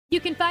You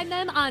can find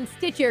them on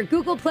Stitcher,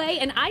 Google Play,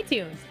 and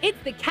iTunes. It's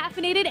the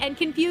Caffeinated and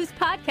Confused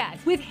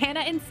podcast with Hannah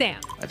and Sam.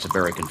 That's a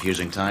very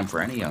confusing time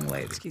for any young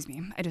lady. Excuse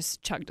me. I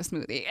just chugged a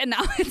smoothie, and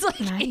now it's like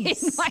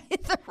Nice. in my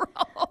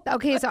throat.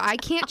 Okay, so I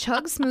can't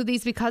chug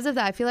smoothies because of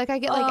that. I feel like I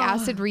get like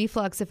acid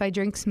reflux if I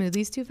drink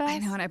smoothies too fast. I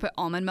know, and I put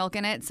almond milk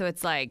in it, so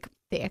it's like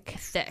Thick.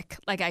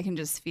 Like I can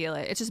just feel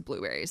it. It's just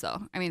blueberries, though.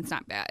 I mean, it's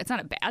not bad. It's not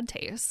a bad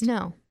taste,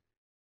 No.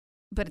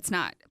 but it's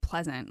not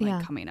pleasant.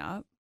 Like coming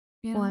up.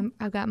 You know? Well,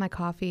 I've got my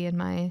coffee and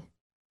my. I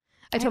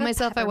have told a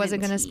myself I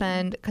wasn't going to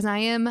peppermint tea.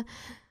 spend because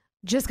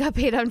just got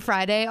paid on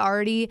Friday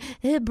already.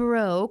 It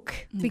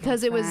broke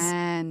because it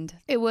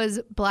was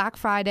Black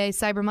Friday,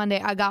 Cyber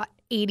Monday. I got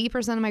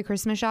 80% of my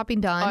Christmas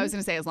shopping done. Oh, I was going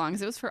to say, as long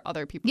as it was for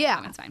other people, Yeah.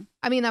 then it's fine.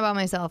 I mean, I bought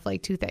myself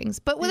like 2 things,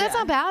 but that's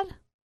not bad.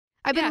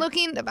 I've been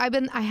looking.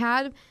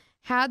 I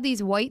had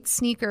these white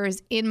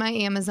sneakers in my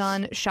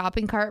Amazon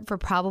shopping cart for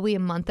probably a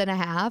month and a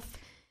half,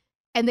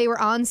 and they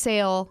were on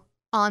sale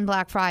on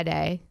Black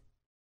Friday.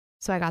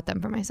 So I got them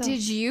for myself.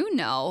 Did you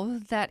know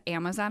that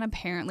Amazon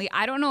apparently,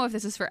 I don't know if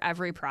this is for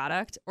every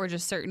product or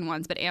just certain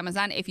ones, but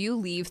Amazon, if you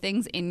leave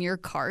things in your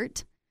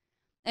cart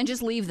and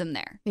just leave them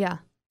there. Yeah.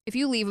 If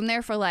you leave them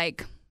there for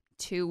like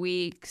 2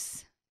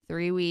 weeks,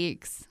 3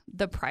 weeks,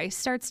 the price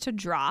starts to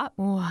drop.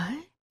 What?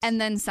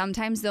 And then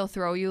sometimes they'll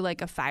throw you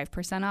like a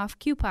 5% off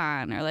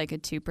coupon or like a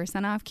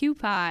 2% off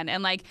coupon.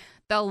 And like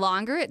the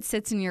longer it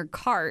sits in your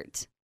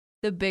cart,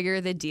 the bigger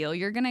the deal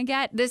you're going to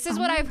get. This is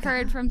what I've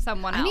heard from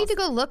someone else. I need to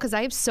go look because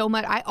I have so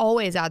much. I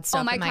always add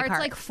stuff Oh, my in my cart's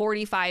cart. like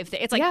 45.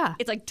 It's like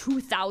it's like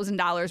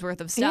 $2,000 worth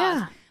of stuff.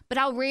 Yeah. But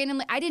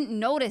I didn't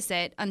notice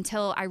it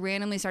until I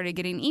randomly started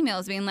getting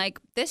emails being like,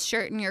 this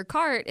shirt in your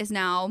cart is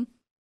now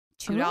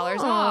 $2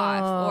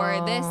 off,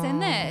 or this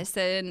and this,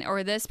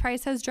 or this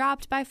price has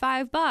dropped by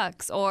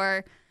 $5,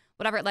 or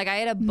whatever. Like I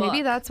had a book.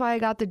 Maybe that's why I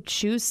got the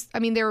shoes. I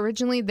mean, they're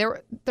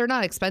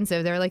not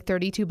expensive. They're like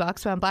 $32,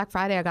 but on Black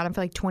Friday I got them for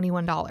like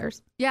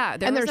 $21. Yeah,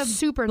 and was they're a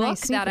super book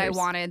nice that I sneakers.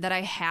 wanted that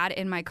I had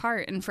in my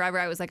cart, and forever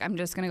I was like, I'm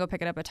just gonna go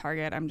pick it up at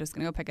Target. I'm just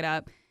gonna go pick it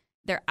up.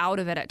 They're out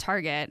of it at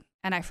Target,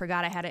 and I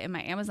forgot I had it in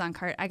my Amazon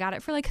cart. I got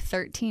it for like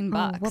 $13.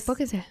 Oh, what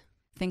book is it?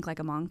 Think Like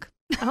a Monk.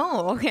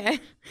 Oh, okay.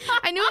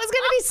 I knew it was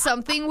going to be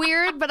something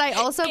weird, but I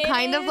also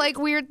kind of like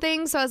weird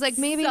things. So I was like,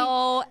 maybe.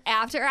 So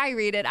after I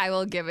read it, I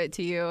will give it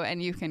to you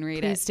and you can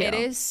read Please it. do. It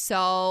is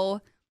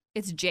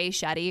it's Jay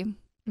Shetty.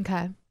 Okay.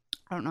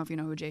 I don't know if you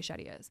know who Jay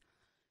Shetty is,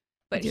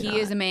 but I do he not.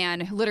 is a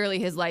man, literally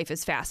his life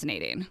is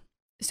fascinating.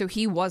 So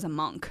he was a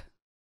monk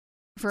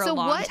for a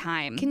long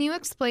time. Can you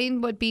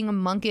explain what being a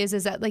monk is?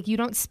 Is that like you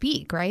don't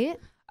speak, right?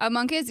 A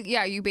monk is,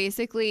 you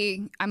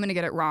basically, I'm going to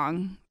get it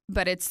wrong,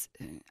 but it's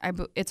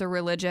a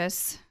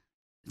religious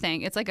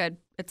thing. It's like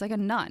a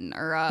nun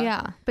or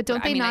a but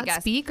don't they not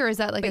speak, or is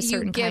that like a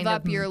certain you give kind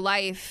up of your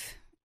life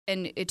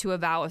and to a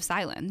vow of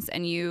silence,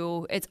 and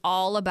it's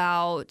all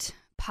about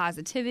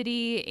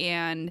positivity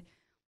and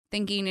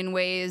thinking in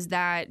ways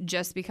that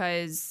just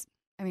because,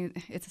 I mean,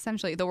 it's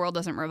essentially the world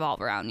doesn't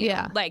revolve around you.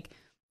 Yeah. Like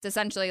it's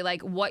essentially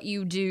like what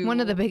you do. One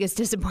of the biggest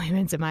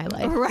disappointments in my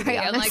life, right? to be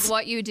And like honest.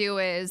 what you do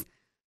is,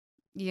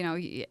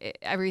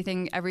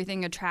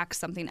 everything attracts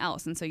something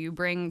else, and so you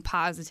bring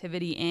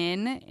positivity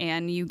in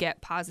and you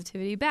get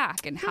positivity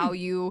back, and how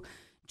you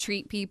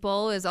treat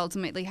people is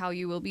ultimately how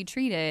you will be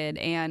treated,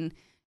 and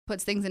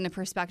puts things into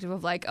perspective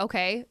of like,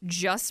 okay,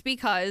 just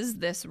because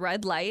this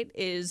red light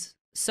is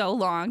so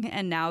long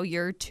and now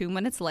you're 2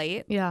 minutes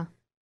late,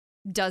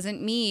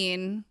 doesn't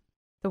mean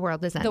the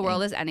world is ending. The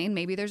world is ending.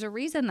 Maybe there's a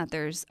reason that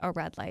there's a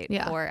red light.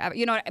 Yeah. Or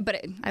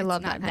but I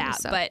love not that kind of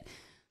stuff. But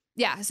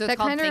yeah, so it's that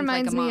called kind of Think Like a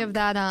reminds me Monk. of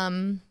that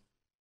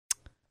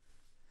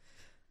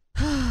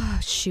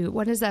shoot,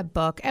 what is that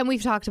book? And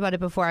we've talked about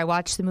it before. I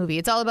watched the movie.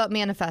 It's all about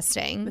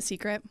manifesting. The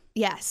Secret.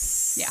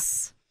 Yes. Yeah.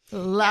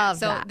 Love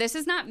so that. this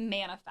is not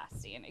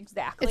manifesting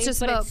exactly. It's just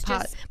but about it's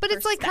but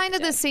it's like kind of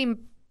the perspective. same.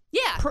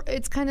 Yeah.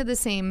 It's kind of the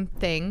same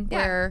thing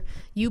where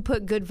you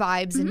put good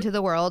vibes into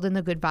the world and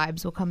the good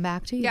vibes will come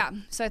back to you. Yeah.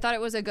 So I thought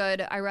it was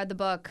I read the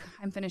book.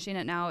 I'm finishing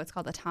it now. It's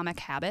called Atomic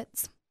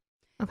Habits.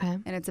 Okay.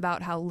 And it's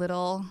about how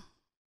little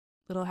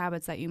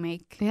habits that you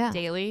make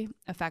daily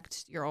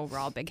affect your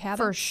overall big habits.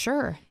 For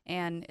sure.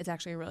 And it's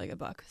actually a really good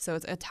book. So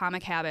it's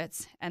Atomic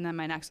Habits. And then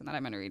my next one that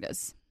I'm going to read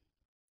is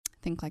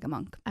Think Like a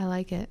Monk. I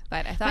like it.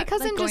 But I thought my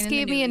cousin just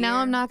gave me, and now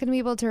I'm not going to be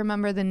able to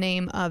remember the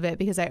name of it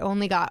because I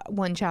only got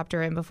one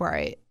chapter in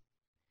before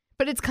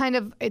but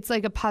it's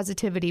like a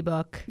positivity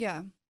book.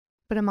 Yeah.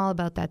 But I'm all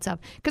about that stuff.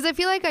 Because I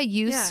feel like I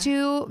used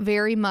to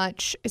very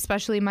much,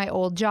 especially my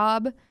old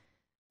job,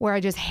 where I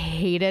just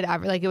hated,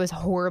 like it was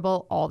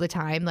horrible all the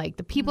time. Like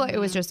the people, it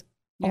was just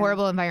a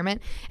horrible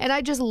environment. And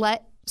I just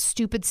let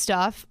stupid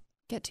stuff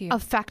get to you,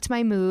 affect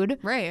my mood.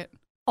 Right.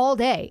 All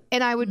day.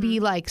 And I would be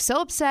like so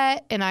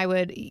upset and I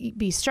would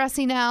be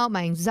stressing out.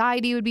 My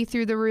anxiety would be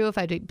through the roof.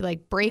 I'd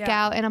like break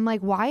out. And I'm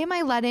like, why am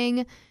I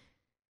letting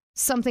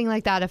something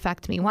like that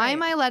affect me? Why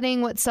am I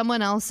letting what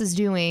someone else is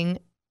doing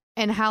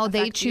and how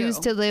they choose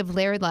to live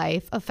their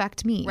life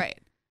affect me? Right.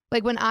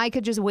 Like when I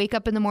could just wake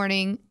up in the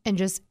morning and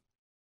just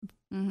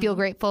feel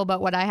grateful about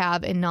what I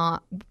have and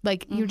not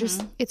like you're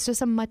just, it's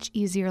just a much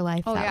easier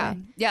life that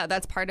way. Yeah,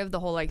 that's part of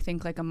the whole like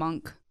think like a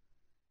monk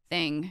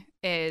thing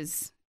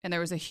is, and there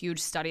was a huge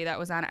study that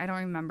was on, I don't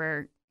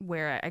remember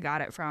where I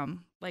got it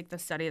from, like the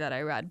study that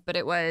I read, but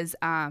it was,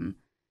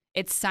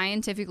 it's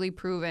scientifically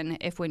proven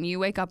if when you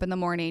wake up in the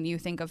morning, you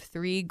think of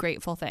 3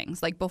 grateful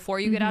things, like before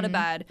you get out of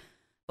bed,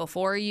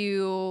 before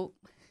you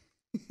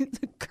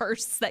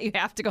curse that you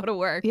have to go to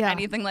work,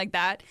 anything like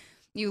that,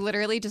 you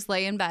literally just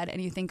lay in bed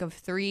and you think of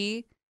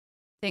 3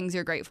 things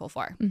you're grateful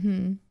for.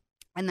 And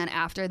then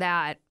after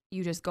that,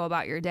 you just go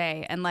about your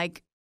day. And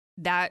like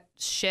that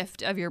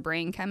shift of your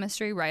brain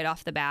chemistry right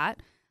off the bat,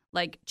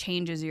 like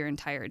changes your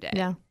entire day.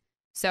 Yeah.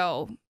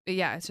 So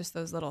yeah, it's just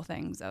those little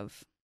things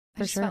of,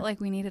 I just felt like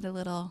we needed a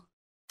little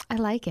I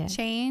like it.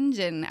 change.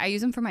 And I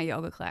use them for my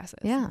yoga classes.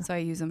 Yeah. So I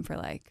use them for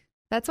like,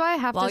 that's why I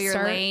have while to you're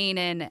start laying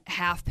in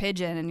half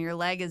pigeon and your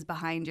leg is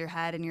behind your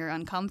head and you're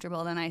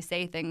uncomfortable, then I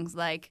say things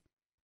like,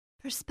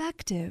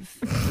 perspective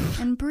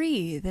and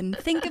breathe and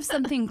think of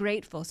something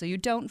grateful so you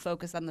don't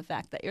focus on the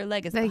fact that your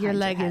leg is behind your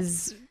leg head.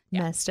 is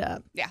messed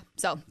up. Yeah.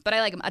 So, but I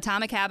like them.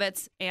 Atomic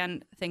Habits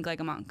and Think Like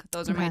a Monk.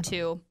 Those are my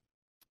 2.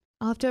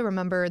 I'll have to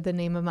remember the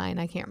name of mine.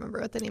 I can't remember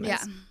what the name Yeah.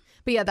 is.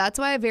 But yeah, that's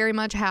why I very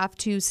much have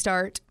to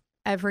start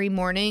every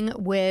morning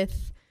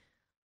with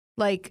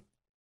like,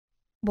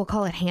 we'll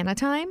call it Hannah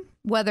time.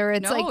 Whether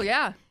it's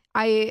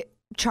I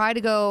try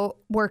to go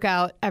work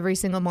out every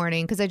single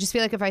morning because I just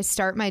feel like if I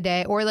start my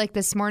day, or like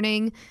this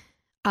morning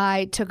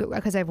I took it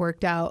because I've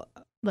worked out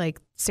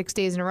like 6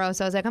 days in a row.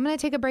 So I was like, I'm going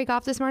to take a break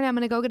off this morning. I'm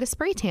going to go get a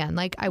spray tan.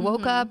 Like I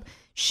woke up,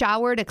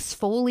 showered,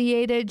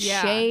 exfoliated,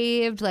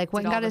 shaved, like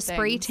went and got a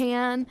spray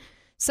tan.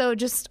 So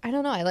just, I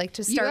don't know. I like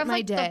to start you have, my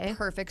like, day. the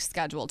perfect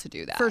schedule to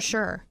do that. For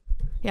sure.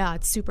 Yeah,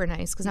 it's super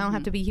nice because I don't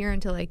have to be here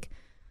until like,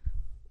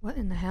 what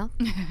in the hell?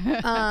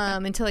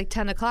 Until like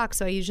 10 o'clock.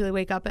 So I usually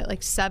wake up at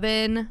like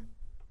 7.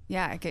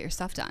 Yeah, get your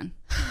stuff done.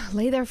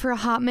 Lay there for a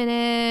hot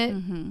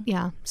minute.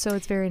 Yeah, so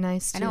it's very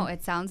nice too. I know,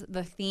 it sounds,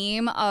 the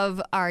theme of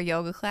our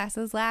yoga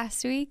classes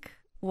last week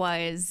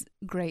was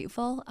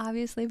grateful,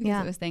 obviously,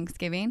 because it was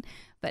Thanksgiving.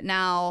 But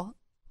now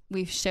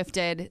we've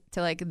shifted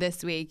to like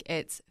this week,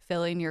 it's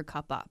filling your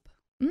cup up.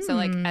 So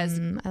like as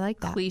I like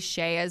that.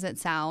 cliche as it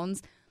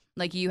sounds,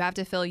 like you have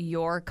to fill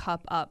your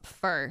cup up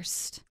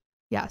first.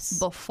 Yes.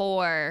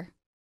 Before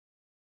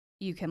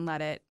you can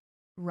let it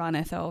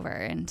runneth over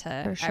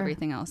into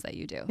everything else that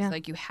you do. Yeah. So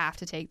like you have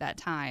to take that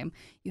time.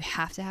 You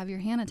have to have your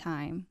Hannah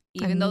time.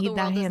 Even though the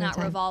world does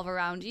not revolve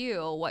around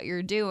you, what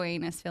you're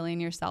doing is filling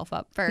yourself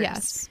up first.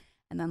 Yes.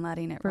 And then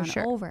letting it run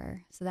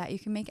over so that you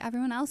can make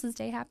everyone else's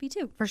day happy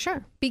too. For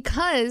sure.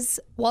 Because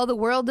while the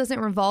world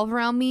doesn't revolve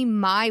around me,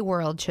 my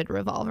world should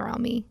revolve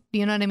around me.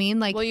 You know what I mean?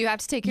 Like, well, you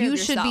have to take care of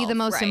yourself. You should be the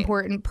most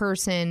important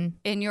person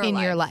in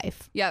your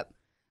life. Yep.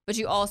 But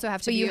you also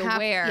have to be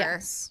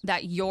aware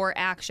that your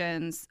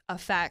actions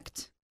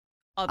affect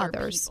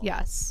others. People.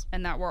 Yes.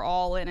 And that we're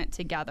all in it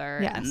together.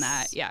 Yes. And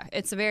that,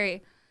 it's a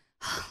very,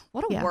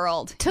 what a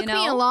world. Took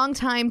me a long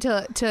time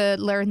to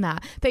learn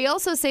that. They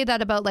also say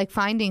that about like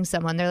finding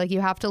someone. They're like,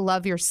 you have to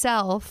love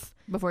yourself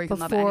before you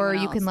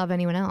can love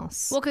anyone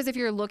else. Well, because if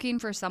you're looking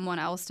for someone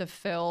else to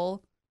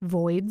fill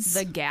voids,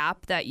 the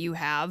gap that you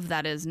have,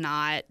 that is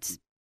not,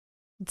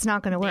 it's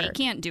not going to work. You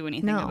can't do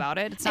anything about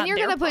it. It's not you're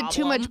going to put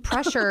too much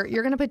pressure.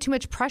 You're going to put too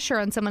much pressure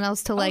on someone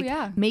else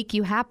to make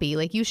you happy.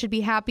 Like you should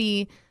be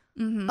happy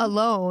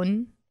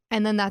alone,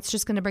 and then that's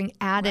just going to bring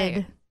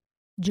added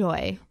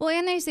joy. Well,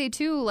 and they say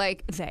too,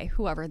 like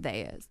whoever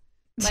they is,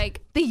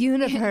 like the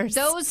universe.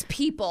 Those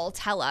people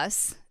tell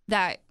us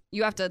that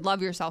you have to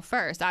love yourself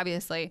first,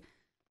 obviously.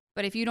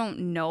 But if you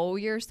don't know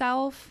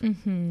yourself,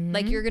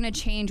 like you're going to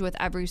change with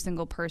every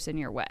single person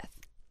you're with.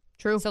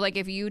 True. So like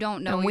if you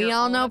don't know, and we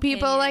all know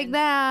people like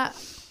that.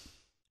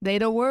 They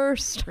the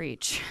worst.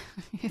 Preach.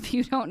 If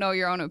you don't know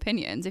your own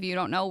opinions, if you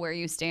don't know where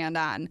you stand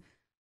on,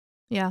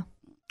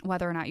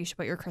 whether or not you should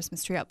put your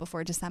Christmas tree up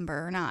before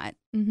December or not,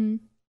 and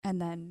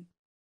then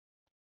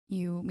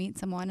you meet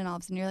someone and all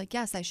of a sudden you're like,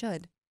 yes, I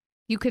should.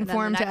 You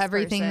conform to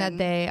everything that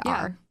they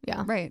are.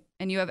 Yeah. Right.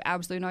 And you have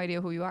absolutely no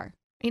idea who you are.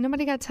 Ain't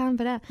nobody got time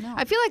for that. No.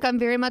 I feel like I'm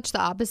very much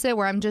the opposite,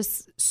 where I'm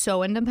just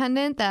so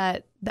independent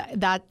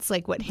that's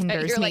like what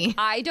hinders You're me.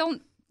 Like,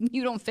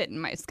 you don't fit in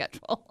my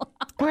schedule.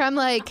 Where I'm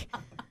like,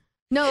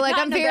 no, like Not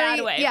I'm in a very,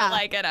 bad way, yeah. but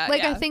like in a,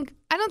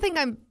 I don't think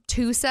I'm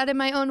too set in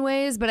my own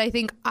ways, but I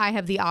think I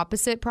have the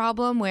opposite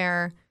problem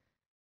where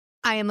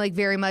I am like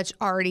very much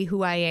already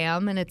who I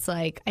am, and it's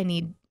like I would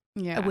need,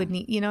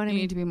 you know what I mean?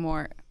 You need to be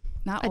more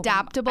not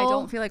adaptable. I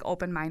don't feel like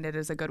open-minded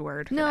is a good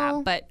word for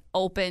that, but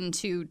open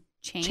to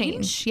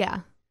change.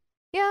 Yeah.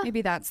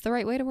 Maybe that's the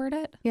right way to word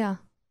it. Yeah.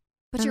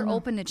 But you're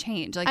open to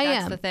change. Like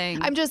that's the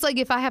thing. I'm just like,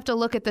 if I have to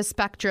look at the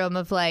spectrum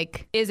of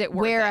like, is it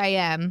worth where it? I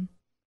am,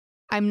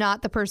 I'm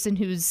not the person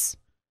who's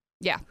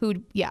you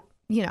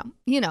know.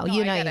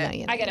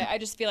 I get it. I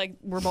just feel like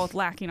we're both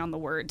lacking on the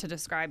word to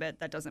describe it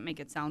that doesn't make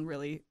it sound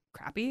really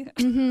crappy.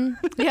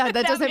 Yeah,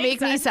 that doesn't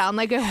make me sound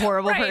like a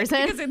horrible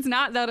person. Because it's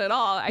not that at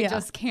all. I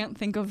just can't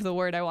think of the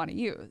word I want to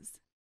use.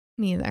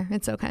 Me either.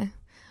 It's okay.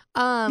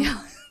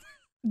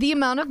 the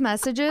amount of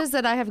messages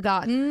that I have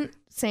gotten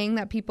saying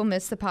that people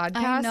miss the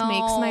podcast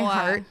makes my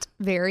heart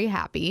very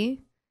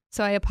happy.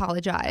 So I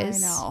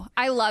apologize. I know.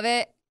 I love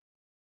it.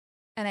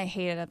 And I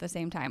hate it at the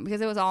same time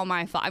because it was all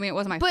my fault. I mean, it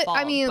wasn't my fault. But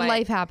I mean,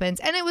 life happens.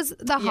 And it was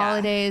the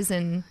holidays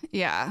and...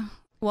 Yeah.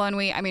 Well,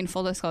 and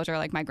full disclosure,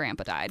 like my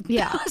grandpa died.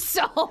 Yeah.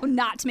 So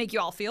not to make you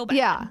all feel bad.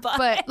 Yeah.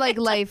 But like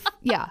life,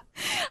 yeah.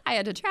 I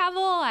had to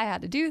travel. I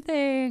had to do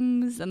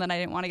things. And then I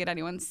didn't want to get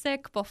anyone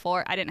sick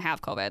before. I didn't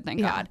have COVID,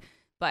 thank God.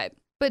 But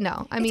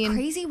no, I mean. It's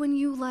crazy when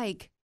you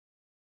like,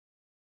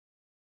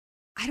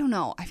 I don't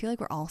know. I feel like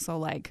we're also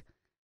like,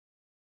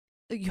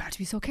 you have to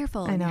be so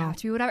careful. I know. You have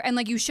to be whatever. And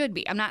like you should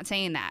be. I'm not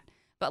saying that.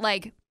 But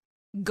like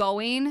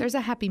going. There's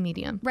a happy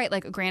medium. Right.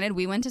 Like granted,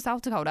 we went to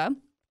South Dakota.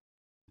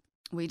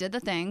 We did the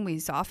thing. We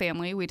saw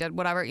family. We did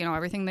whatever,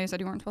 everything they said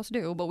you weren't supposed to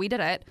do, but we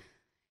did it.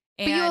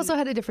 And but you also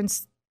had a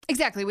different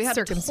exactly. We had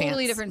a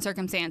totally different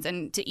circumstance,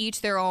 and to each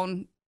their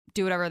own.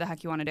 Do whatever the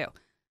heck you want to do.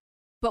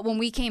 But when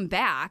we came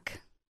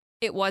back,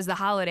 it was the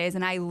holidays,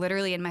 and I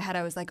literally in my head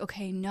I was like,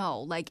 okay,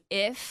 no, like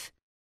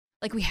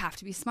we have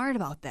to be smart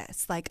about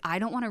this. Like I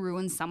don't want to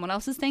ruin someone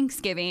else's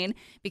Thanksgiving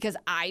because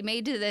I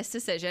made this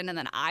decision, and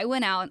then I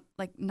went out.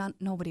 Like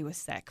nobody was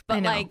sick,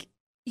 but like.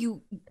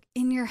 You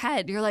in your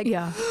head, you're like,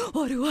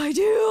 what do I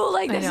do?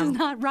 Like, this is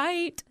not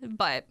right.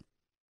 But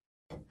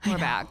we're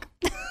back.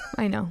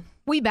 I know.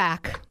 We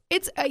back.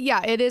 It's,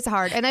 it is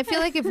hard. And I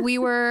feel like if we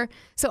were,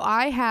 so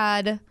I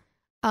had,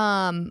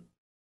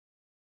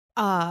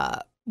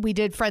 we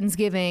did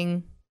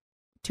Friendsgiving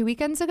 2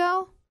 weekends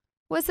ago.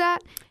 Was that?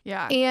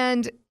 Yeah.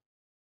 And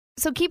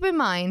so keep in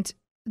mind,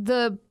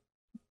 the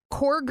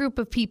core group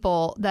of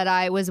people that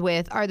I was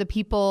with are the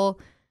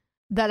people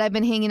that I've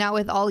been hanging out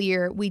with all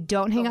year. We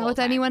don't hang out with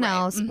anyone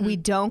else. Mm-hmm. We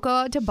don't go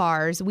out to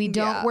bars.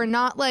 We're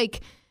not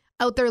like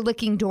out there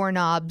licking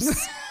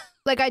doorknobs.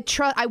 Like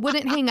I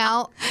wouldn't hang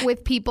out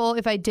with people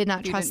if I did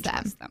not trust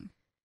them.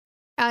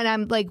 And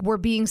I'm like, we're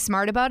being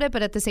smart about it,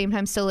 but at the same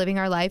time, still living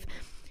our life.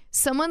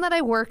 Someone that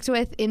I worked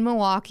with in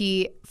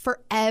Milwaukee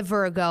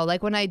forever ago,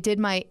 like when I did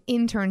my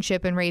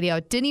internship in radio,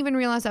 didn't even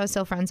realize I was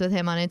still friends with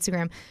him on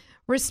Instagram,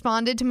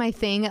 responded to my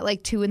thing at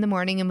like 2 a.m.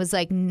 and was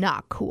like,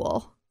 not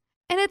cool.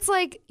 And it's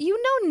like,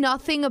 you know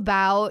nothing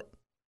about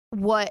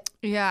what.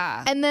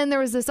 Yeah. And then there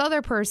was this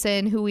other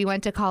person who we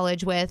went to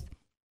college with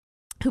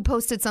who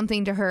posted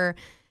something to her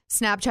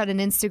Snapchat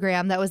and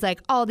Instagram that was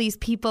like, all these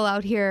people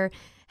out here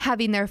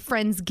having their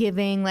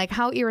Friendsgiving, like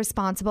how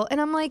irresponsible. And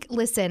I'm like,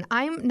 listen,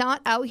 I'm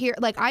not out here.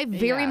 Like I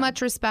very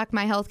much respect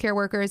my healthcare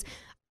workers.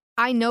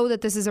 I know that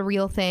this is a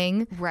real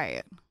thing.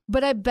 Right.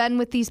 But I've been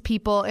with these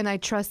people and I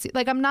trust,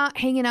 like I'm not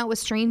hanging out with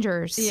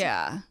strangers.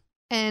 Yeah.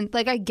 And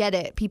like, I get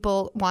it.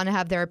 People want to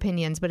have their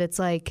opinions, but it's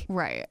like.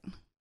 Right.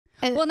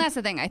 And that's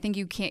the thing. I think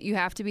you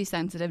have to be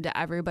sensitive to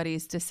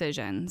everybody's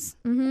decisions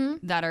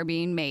that are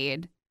being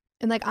made.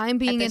 And like, I'm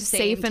being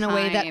safe in a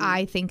way that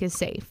I think is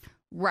safe.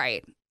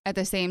 Right. At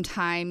the same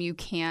time, you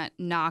can't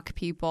knock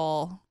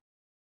people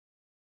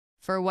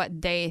for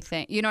what they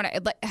think. You know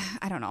what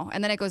I don't know.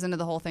 And then it goes into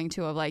the whole thing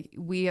too of like,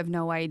 we have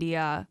no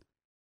idea.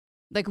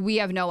 Like, we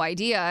have no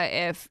idea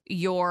if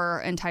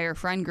your entire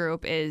friend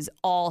group is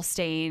all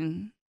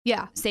staying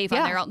safe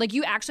on their own. Like,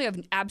 you actually have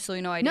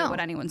absolutely no idea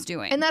what anyone's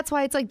doing. And that's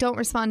why it's like, don't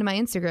respond to my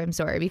Instagram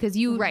story because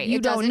you don't know.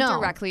 It doesn't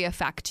directly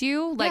affect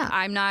you. Like,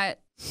 I'm not,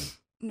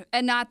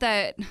 and not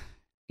that,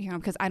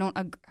 because I don't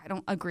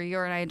agree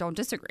or I don't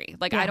disagree.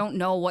 Like, I don't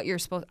know what you're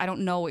supposed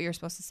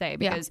to say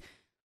because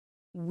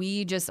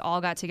we just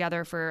all got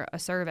together for a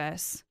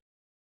service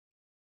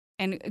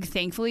and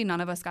thankfully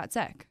none of us got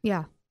sick.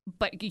 Yeah.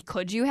 But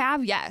could you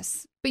have?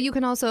 Yes. But you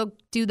can also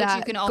do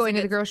that going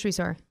to the grocery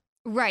store.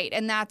 Right.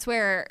 And that's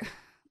where,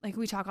 like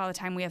we talk all the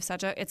time, it's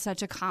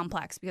such a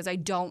complex because I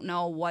don't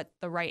know what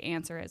the right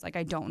answer is. Like,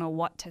 I don't know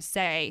what to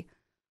say.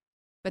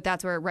 But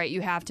that's where,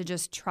 you have to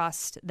just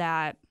trust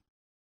that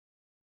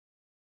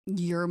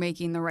you're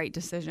making the right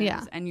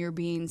decisions and you're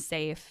being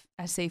safe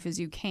as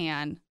you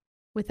can.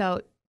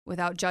 Without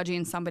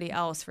judging somebody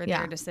else for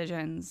their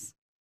decisions.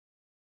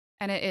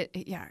 And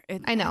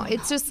I know.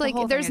 It's just like,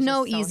 there's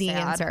no easy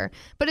answer.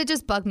 But it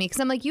just bugged me because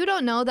I'm like, you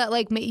don't know that,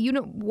 like,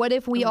 what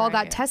if we all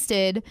got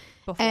tested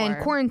and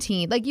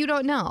quarantined? Like, you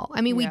don't know.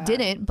 I mean, we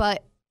didn't,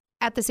 but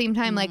at the same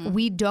time, like,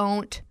 we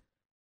don't.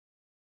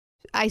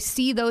 I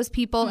see those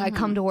people, I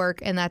come to work,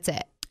 and that's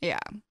it. Yeah.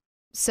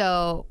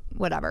 So,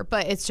 whatever.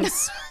 But it's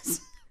just.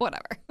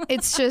 Whatever.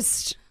 It's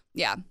just.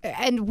 Yeah.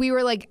 And we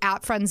were like,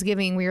 at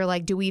Friendsgiving, we were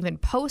like, do we even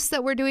post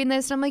that we're doing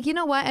this? And I'm like, you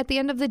know what? At the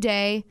end of the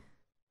day.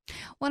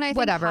 When I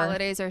think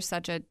holidays are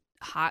such a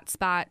hot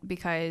spot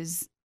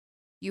because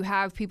you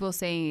have people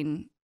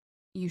saying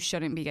you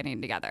shouldn't be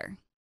getting together.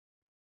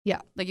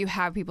 Yeah. Like, you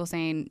have people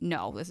saying,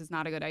 no, this is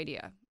not a good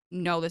idea.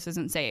 No, this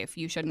isn't safe.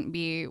 You shouldn't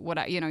be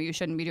you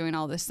shouldn't be doing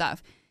all this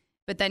stuff.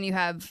 But then you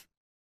have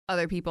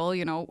other people,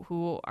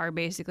 who are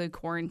basically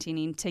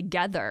quarantining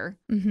together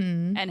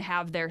and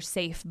have their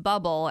safe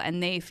bubble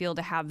and they feel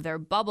to have their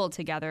bubble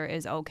together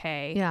is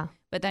okay. Yeah.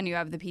 But then you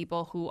have the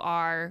people who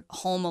are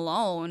home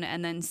alone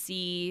and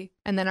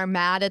then are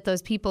mad at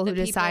those people who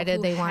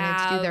decided they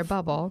wanted to do their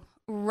bubble.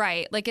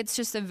 Right. Like, it's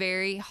just a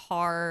very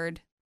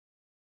hard.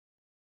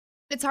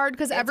 It's hard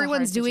because It's a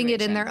everyone's hard doing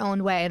it in their situation.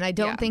 own way. And I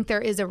don't think there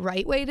is a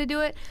right way to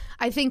do it.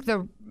 I think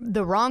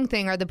the wrong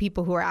thing are the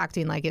people who are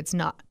acting like it's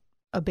not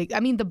a big, I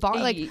mean, the bar,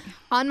 like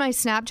on my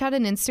Snapchat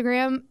and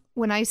Instagram,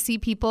 when I see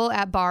people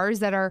at bars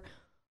that are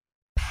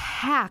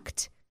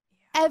packed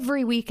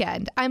every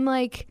weekend, I'm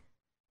like,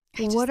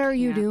 what are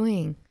you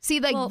doing? See,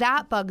 like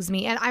that bugs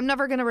me. And I'm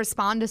never going to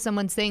respond to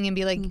someone's thing and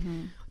be like,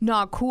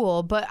 not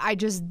cool. But I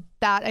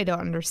don't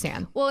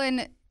understand. Well,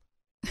 and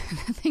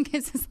the thing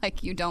is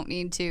like, you don't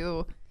need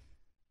to,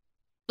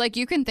 like,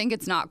 you can think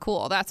it's not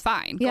cool. That's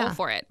fine. Yeah. Go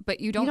for it. But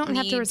you don't need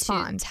have to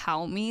respond. to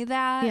tell me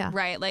that. Yeah.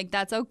 Right. Like,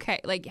 that's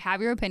okay. Like,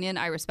 have your opinion.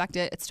 I respect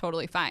it. It's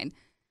totally fine.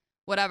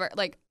 Whatever.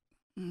 Like,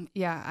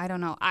 yeah, I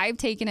don't know. I've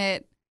taken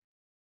it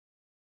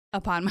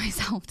upon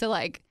myself to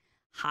like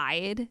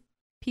hide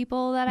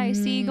people that I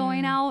see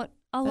going out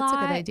a lot. That's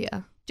a good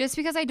idea. Just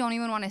because I don't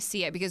even want to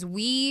see it, because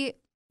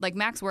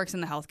Max works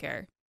in the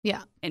healthcare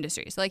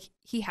industry. So like,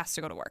 he has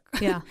to go to work.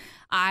 Yeah.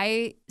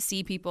 I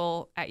see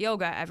people at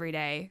yoga every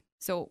day,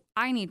 so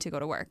I need to go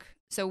to work.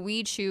 So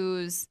we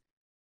choose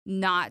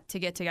not to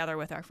get together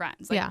with our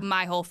friends. Like,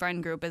 my whole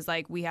friend group is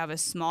like, we have a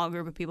small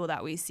group of people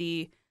that we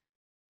see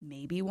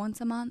maybe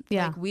once a month.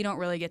 Yeah. Like, we don't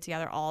really get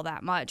together all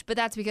that much. But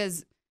that's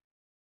because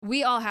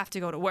we all have to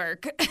go to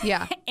work.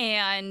 Yeah.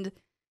 And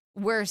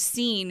we're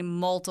seeing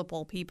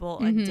multiple people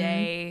a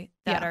day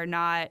that are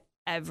not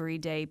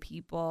everyday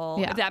people.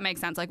 Yeah. If that makes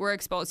sense. Like, we're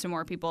exposed to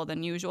more people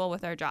than usual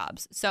with our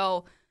jobs.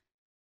 So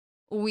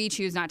we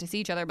choose not to see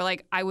each other. But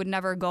like, I would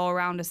never go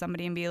around to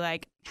somebody and be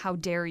like, how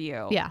dare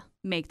you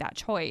make that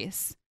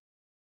choice?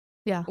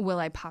 Yeah. Will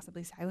I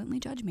possibly silently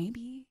judge?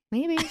 Maybe.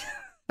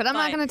 But I'm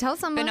not going to tell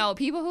someone. But no,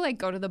 people who like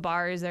go to the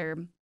bars are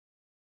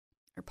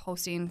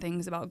posting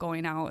things about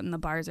going out and the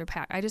bars are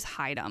packed. I just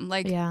hide them.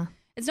 Like,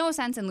 it's no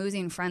sense in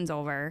losing friends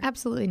over.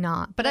 Absolutely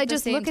not. But at I the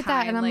just same look at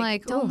that time, and I'm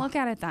like, don't look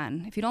at it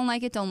then. If you don't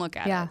like it, don't look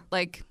at it.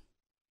 Like,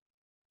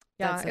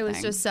 that's the it was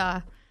thing. just,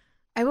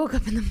 I woke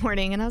up in the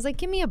morning and I was like,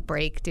 give me a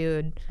break,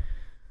 dude.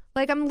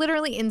 Like, I'm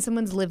literally in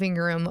someone's living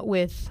room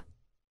with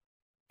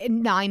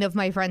 9 of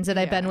my friends that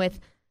I've been with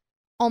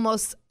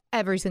almost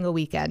every single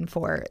weekend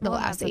for the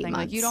last 8 months.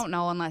 Like, you don't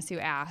know unless you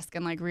ask.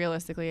 And like,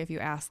 realistically, if you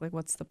ask, like,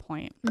 what's the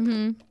point?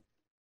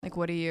 Like,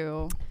 what are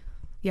you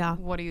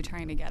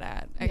trying to get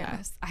at? I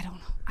guess.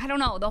 I don't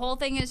know. The whole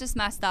thing is just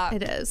messed up.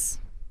 It is.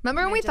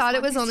 Remember when we thought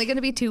it was only going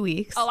to be 2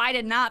 weeks? Oh, I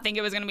did not think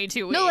it was going to be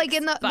 2 weeks. No, like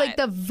in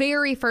the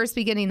very first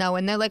beginning though,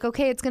 and they're like,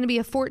 okay, it's going to be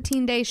a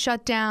 14-day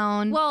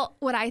shutdown. Well,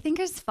 what I think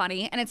is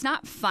funny, and it's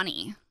not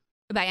funny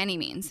by any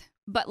means,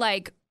 but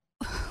like,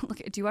 look,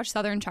 do you watch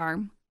Southern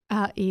Charm?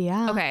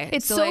 Yeah. Okay.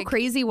 It's so like,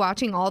 crazy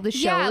watching all the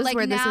shows like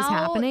where this is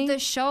happening. The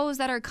shows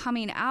that are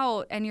coming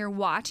out, and you're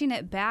watching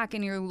it back,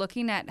 and you're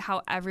looking at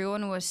how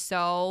everyone was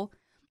so,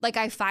 like,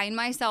 I find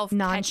myself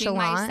catching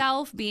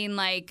myself being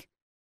like,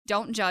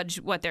 don't judge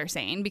what they're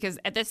saying, because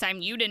at this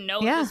time you didn't know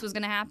if this was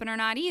going to happen or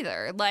not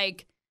either.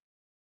 Like,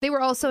 they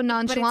were also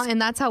nonchalant,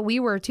 and that's how we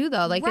were too,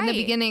 though. Like in the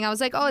beginning, I was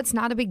like, oh, it's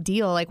not a big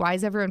deal. Like, why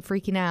is everyone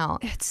freaking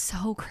out? It's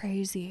so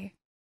crazy.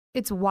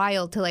 It's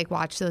wild to like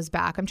watch those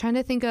back. I'm trying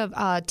to think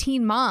of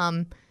Teen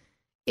Mom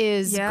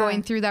is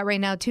going through that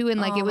right now too.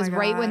 And like, it was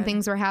right when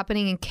things were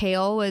happening, and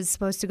Kale was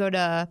supposed to go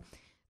to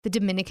the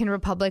Dominican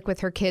Republic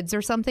with her kids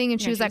or something.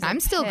 And she was like, I'm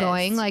still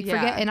going. Like,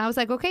 forget. And I was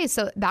like, okay,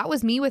 so that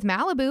was me with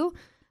Malibu.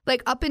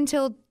 Like up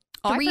until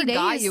 3 days. I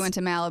forgot you went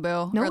to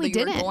Malibu. No, or we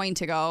didn't. You were going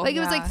to go. Like it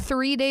was like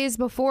 3 days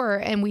before,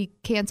 and we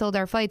canceled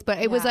our flights. But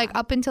it was like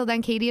up until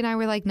then, Katie and I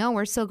were like, no,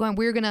 we're still going.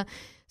 We were going to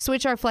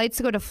switch our flights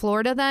to go to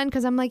Florida then,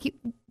 because I'm like,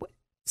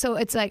 so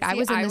it's like, I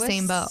was in the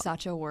same boat.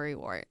 Such a worry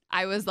wart.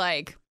 I was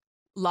like,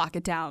 lock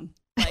it down.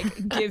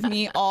 Like, give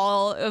me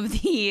all of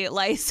the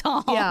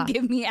Lysol.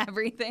 Give me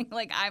everything.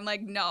 Like, I'm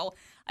like, no,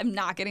 I'm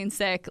not getting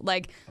sick.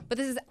 Like, but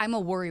I'm a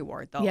worry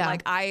wart though.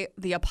 Like,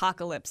 the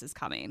apocalypse is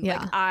coming.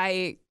 Like,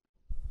 I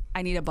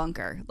need a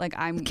bunker. Like,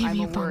 I'm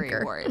a worry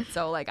wart.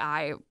 So like,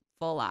 I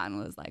full on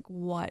was like,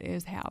 what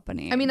is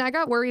happening? I mean, I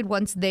got worried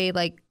once they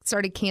like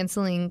started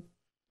canceling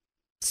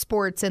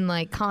sports and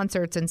like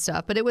concerts and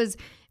stuff, but it was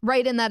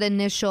right in that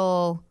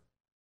initial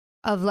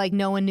of like,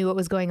 no one knew what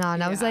was going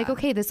on. I was like,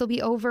 okay, this will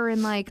be over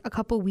in like a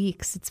couple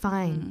weeks. It's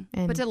fine.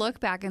 And but to look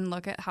back and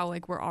look at how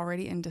like we're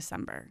already in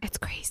December. It's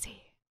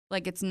crazy.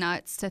 Like, it's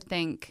nuts to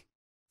think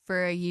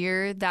for a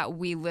year that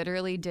we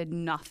literally did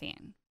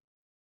nothing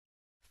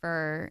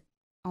for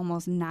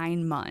almost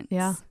 9 months.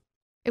 Yeah.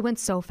 It went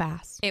so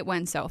fast. It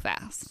went so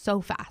fast.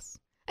 So fast.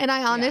 And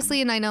I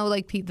honestly, and I know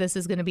like this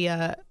is going to be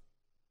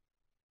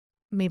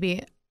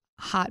maybe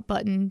hot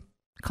button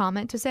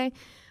comment to say,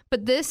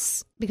 but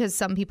this, because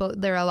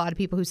there are a lot of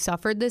people who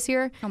suffered this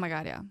year. Oh my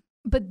God, yeah.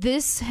 But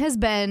this has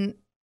been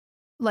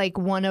like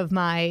one of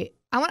my,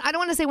 I don't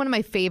want to say one of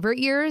my favorite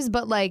years,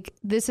 but like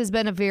this has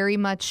been a very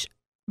much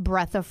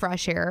breath of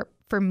fresh air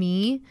for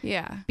me.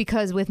 Yeah.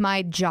 Because with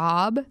my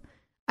job,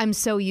 I'm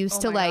so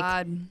used to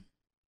like,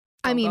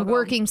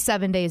 working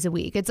 7 days a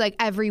week. It's like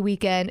every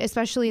weekend,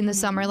 especially in the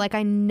summer. Like,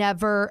 I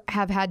never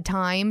have had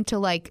time to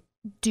like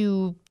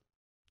do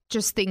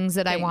just things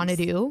that I want to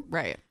do.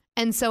 Right.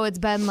 And so it's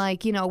been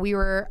like, you know, we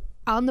were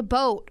on the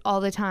boat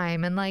all the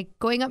time and like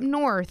going up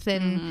north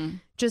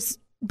and just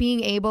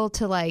being able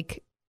to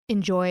like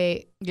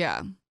enjoy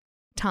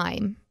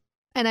time.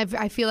 And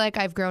I feel like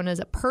I've grown as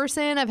a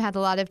person. I've had a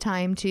lot of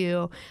time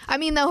to, I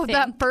mean, though,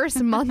 that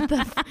first month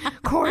of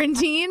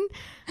quarantine,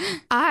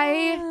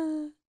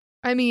 I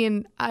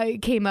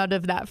came out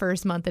of that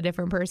first month a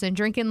different person,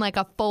 drinking like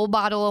a full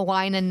bottle of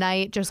wine a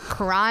night, just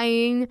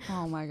crying.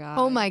 Oh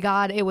my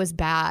God. It was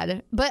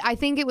bad. But I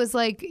think it was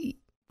like,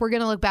 we're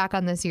going to look back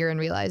on this year and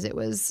realize it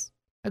was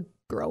a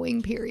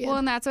growing period. Well,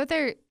 and that's what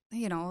they're,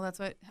 you know, that's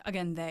what,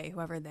 again,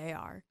 whoever they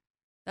are,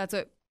 that's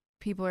what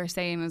people are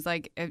saying is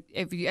like,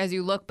 if you, as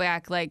you look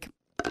back, like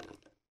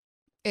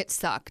it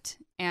sucked.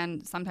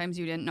 And sometimes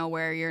you didn't know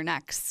where your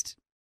next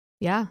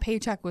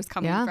paycheck was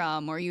coming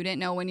from, or you didn't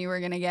know when you were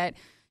going to get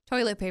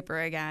toilet paper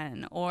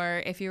again,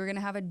 or if you were going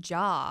to have a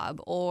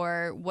job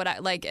or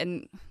what, like,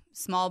 and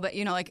small, but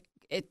you know, like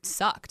it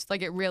sucked.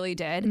 Like it really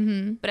did.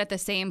 Mm-hmm. But at the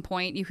same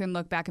point, you can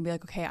look back and be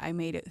like, okay, I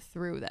made it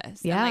through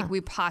this. Yeah. And like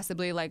we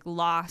possibly like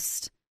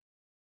lost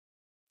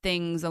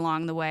things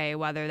along the way,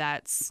 whether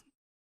that's,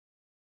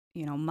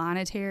 you know,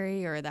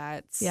 monetary or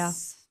that's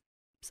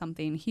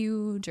something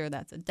huge or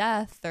that's a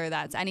death or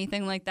that's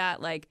anything like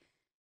that. Like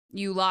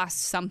you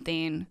lost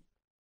something,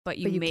 but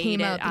you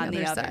made it on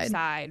the other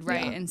side.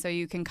 Right. Yeah. And so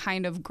you can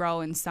kind of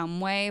grow in some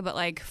way, but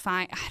like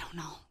I don't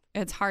know.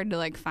 It's hard to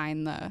like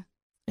find the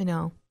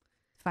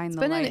It's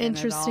been an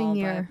interesting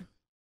year. But...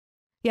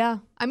 Yeah.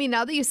 I mean,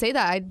 now that you say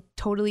that, I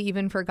totally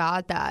even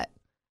forgot that.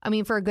 I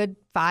mean, for a good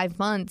 5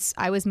 months,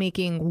 I was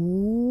making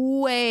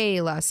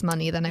way less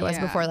money than I was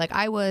before. Like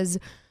I was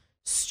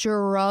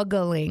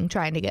struggling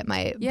trying to get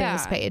my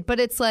bills paid. But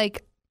it's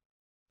like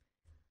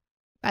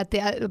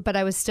but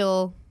I was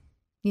still,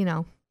 you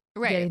know,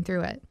 getting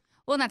through it.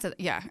 Well, and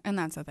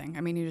that's the thing.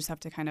 I mean, you just have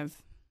to kind of,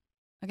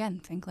 again,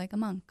 think like a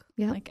monk.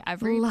 Yeah. Like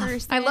every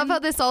person. I love how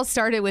this all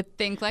started with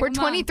we're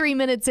 23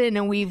 minutes in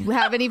and we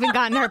haven't even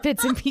gotten our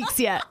pits and peaks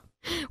yet.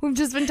 We've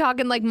just been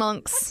talking like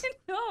monks.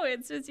 No,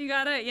 it's just you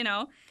gotta, you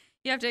know,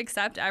 you have to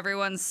accept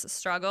everyone's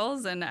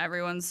struggles and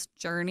everyone's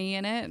journey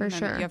in it. For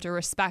sure. You have to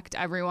respect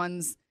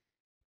everyone's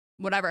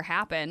whatever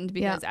happened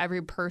because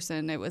every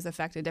person it was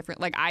affected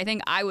different. Like I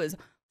think I was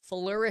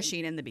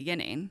flourishing in the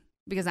beginning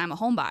because I'm a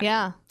homebody.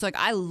 Yeah. So like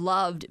I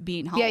loved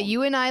being home. Yeah,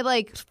 you and I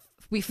like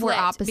we were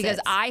opposites because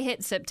I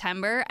hit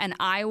September and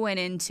I went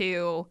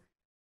into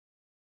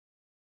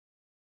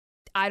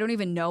I don't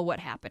even know what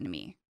happened to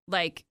me.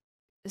 Like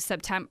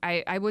September,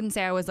 I wouldn't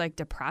say I was like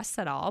depressed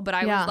at all, but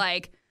I was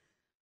like,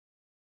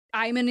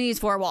 I'm in these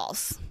four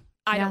walls.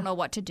 I don't know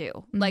what to do.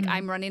 Mm-hmm. Like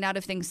I'm running out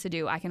of things to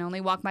do. I can only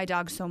walk my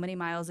dog so many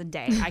miles a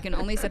day. I can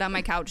only sit on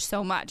my couch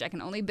so much. I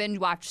can only binge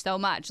watch so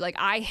much. Like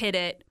I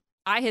hit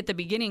the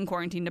beginning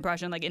quarantine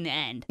depression like in the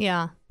end.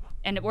 Yeah.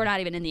 And we're not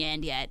even in the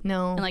end yet.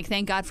 No. And like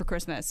thank God for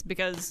Christmas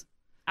because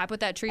I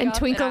put that tree and up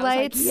twinkle and I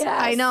lights. Was like,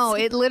 yes. I know.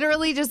 It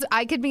literally just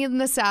I could be in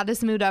the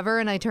saddest mood ever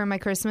and I turn my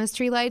Christmas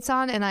tree lights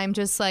on and I'm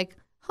just like,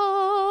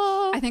 oh.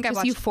 I think I've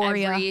watched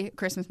Euphoria. every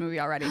Christmas movie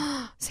already.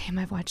 Same,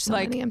 I've watched so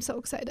many. I'm so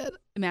excited.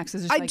 Max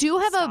is just I do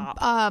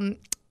have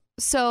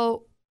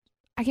so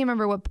I can't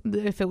remember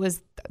if it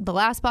was the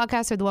last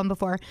podcast or the one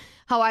before,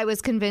 how I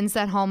was convinced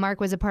that Hallmark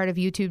was a part of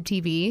YouTube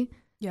TV,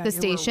 the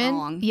station.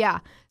 Wrong. Yeah.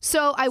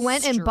 So I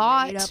went and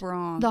bought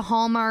the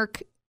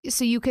Hallmark.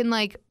 So you can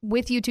like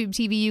with YouTube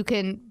TV, you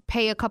can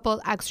pay a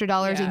couple extra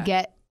dollars and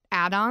get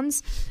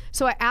add-ons.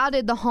 So I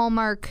added the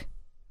Hallmark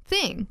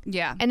thing.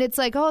 Yeah. And it's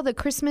like, oh, the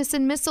Christmas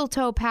and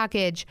mistletoe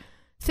package,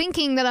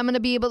 thinking that I'm going to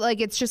be able to,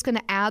 like, it's just going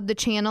to add the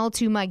channel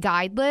to my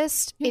guide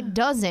list. Yeah. It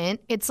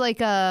doesn't. It's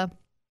like a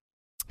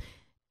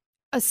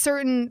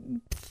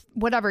certain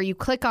whatever, you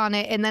click on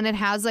it and then it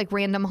has like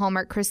random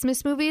Hallmark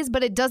Christmas movies,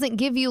 but it doesn't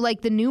give you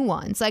like the new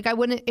ones. Like I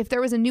wouldn't, if there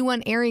was a new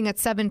one airing at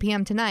 7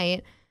 p.m.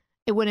 tonight,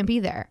 it wouldn't be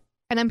there.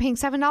 And I'm paying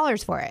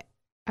 $7 for it.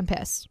 I'm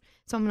pissed.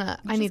 So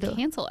I need to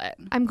cancel it.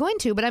 I'm going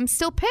to, but I'm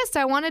still pissed.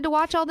 I wanted to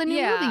watch all the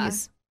new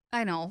movies.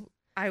 I know.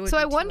 I would. So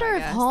I wonder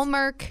if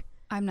Hallmark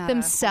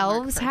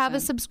themselves a have a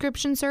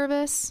subscription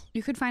service.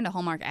 You could find a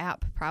Hallmark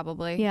app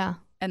probably. Yeah.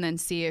 And then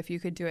see if you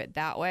could do it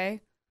that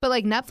way. But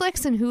like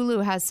Netflix and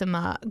Hulu has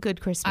some good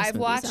Christmas I've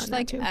movies watched on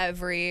like too.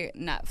 every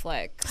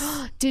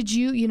Netflix. Did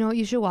you know what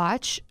you should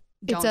watch?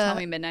 Don't tell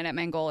me Midnight at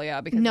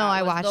Magnolia because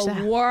I watched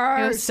the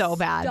worst. It was so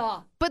bad.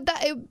 Stuff. But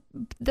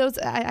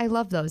I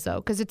love those though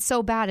because it's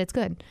so bad it's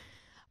good.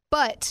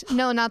 But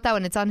no, not that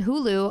one. It's on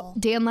Hulu.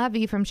 Dan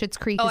Levy from Schitt's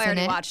Creek is in it. I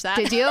already watched that.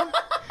 Did you?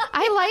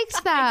 I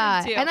liked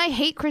that. I did too. And I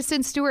hate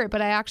Kristen Stewart,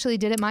 but I actually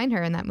didn't mind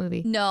her in that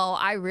movie. No,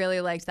 I really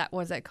liked that.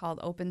 Was it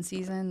called Open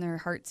Season or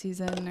Heart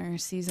Season or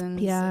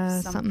Seasons? Yeah,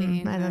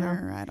 something. I don't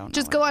know. I don't know.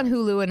 Just go on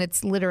Hulu and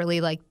it's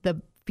literally like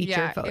the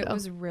feature photo. It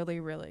was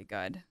really, really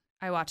good.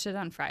 I watched it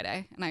on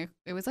Friday and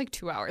it was like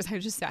 2 hours. I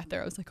just sat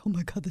there. I was like, oh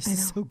my God, this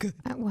is so good.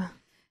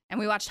 And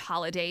we watched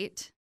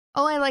Holidate.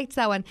 Oh, I liked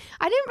that one.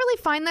 I didn't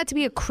really find that to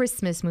be a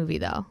Christmas movie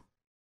though.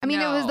 I mean,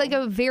 It was like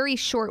a very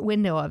short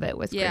window of it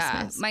with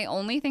Christmas. My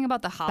only thing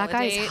about the Holidate that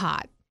guy's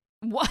hot.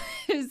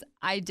 was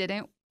I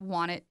didn't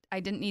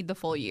didn't need the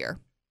full year.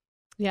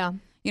 Yeah.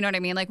 You know what I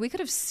mean? Like, we could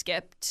have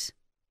skipped.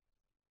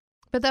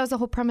 But that was the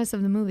whole premise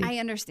of the movie. I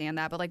understand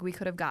that, but like, we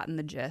could have gotten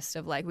the gist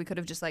of like, we could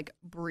have just like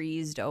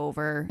breezed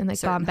over and like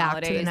certain gone back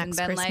to the holidays next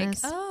and been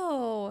Christmas. like,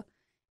 oh,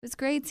 it was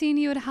great seeing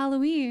you at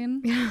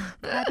Halloween.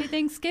 Happy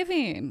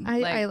Thanksgiving. I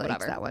like, liked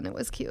whatever. that one. It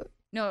was cute.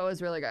 No, it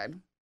was really good.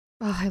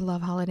 Oh, I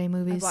love holiday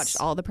movies. I watched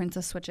all the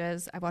Princess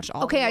Switches. I watched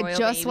all. Okay, the I Royal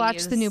just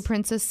watched the Babies. new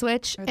Princess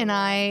Switch, Or the and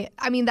Royal-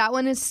 I mean that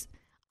one is.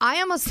 I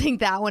almost think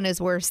that one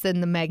is worse than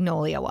the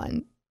Magnolia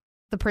one,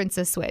 the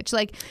Princess Switch.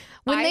 Like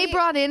when they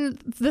brought in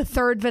the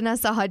third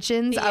Vanessa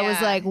Hudgens, I was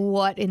Yeah. like,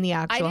 "What in the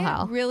actual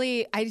hell?"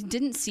 I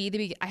didn't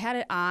see I had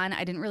it on.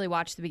 I didn't really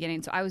watch the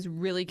beginning, so I was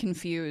really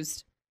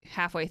confused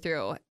halfway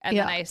through, and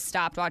Yeah. then I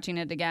stopped watching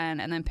it again,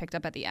 and then picked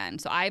up at the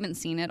end. So I haven't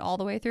seen it all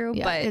the way through.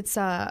 Yeah, but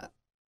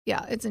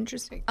it's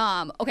interesting.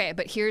 okay,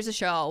 but here's a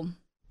show.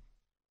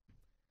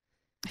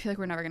 I feel like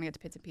we're never gonna get to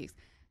Pits and Peaks.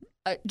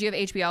 Do you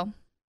have HBO?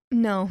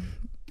 No,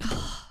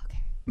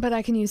 Okay. but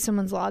I can use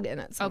someone's login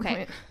at some Okay.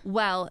 point.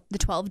 Well, the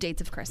 12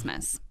 Dates of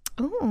Christmas.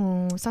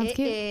 Oh, sounds It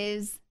cute.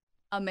 is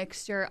a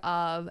mixture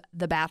of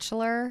The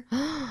Bachelor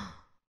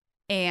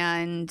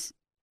and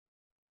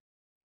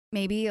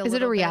maybe Is it a little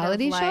bit of,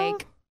 reality show?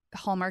 like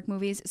Hallmark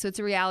movies. So it's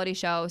a reality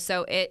show.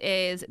 So it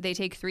is. They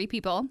take 3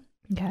 people.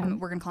 Okay.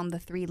 We're gonna call them the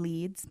 3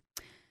 leads.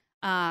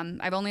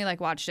 I've only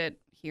like watched it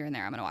here and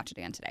there. I'm gonna watch it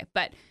again today.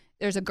 But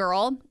there's a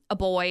girl, a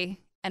boy,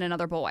 and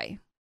another boy.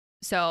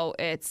 So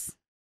it's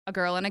a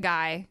girl and a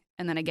guy,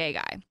 and then a gay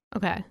guy.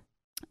 Okay.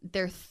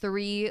 They're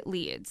 3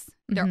 leads.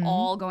 They're Mhm.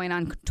 all going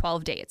on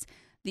 12 dates.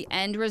 The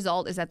end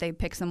result is that they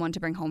pick someone to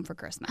bring home for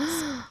Christmas.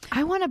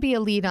 I want to be a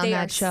lead on They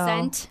that are show.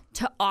 sent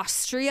to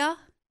Austria.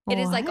 It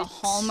is like a What?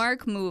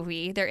 Hallmark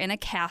movie. They're in a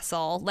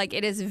castle. Like,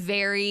 it is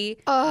very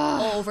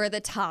Ugh, over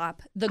the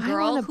top. The I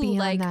girl wanna be who on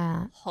like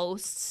that.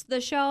 hosts the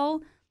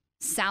show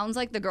sounds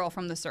like the girl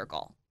from The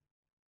Circle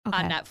okay.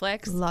 on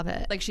Netflix. Love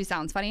it. Like, she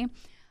sounds funny.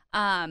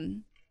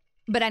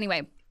 But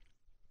anyway,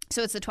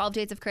 so it's the 12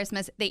 Dates of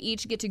Christmas. They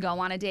each get to go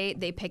on a date.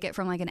 They pick it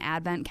from like an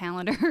advent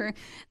calendar.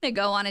 They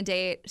go on a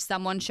date.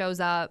 Someone shows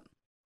up,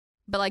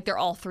 but like they're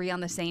all 3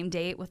 on the same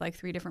date with like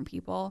 3 different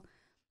people.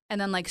 And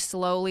then like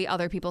slowly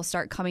other people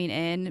start coming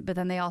in, but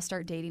then they all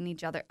start dating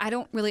each other. I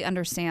don't really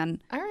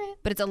understand, All right.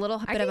 but it's a little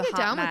I bit can of a get hot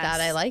down mess. with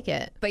that. I like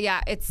it. But yeah,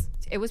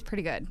 it was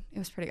pretty good. It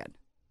was pretty good.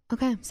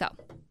 Okay. So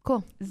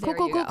Cool. There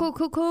Cool, you cool, go. cool,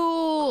 cool,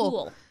 cool.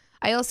 cool.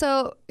 I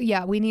also,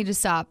 we need to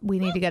stop. We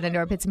need to get into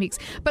our Pits and Peaks.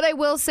 But I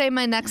will say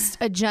my next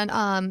thing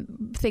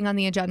on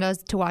the agenda is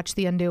to watch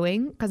The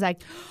Undoing because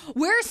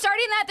We're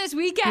starting that this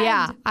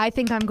weekend. I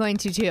think I'm going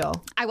to too.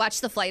 I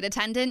watched The Flight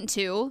Attendant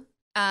too.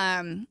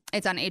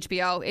 It's on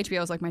HBO.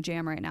 HBO is like my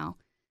jam right now.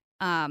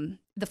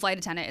 The Flight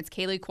Attendant. It's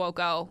Kaylee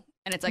Cuoco,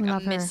 and it's like a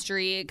Love her.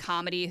 mystery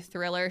comedy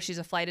thriller. She's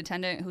a flight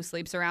attendant who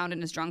sleeps around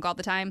and is drunk all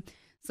the time.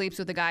 Sleeps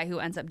with a guy who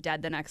ends up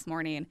dead the next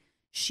morning.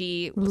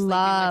 She was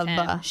Love. sleeping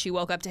with him. She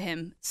woke up to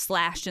him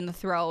slashed in the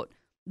throat,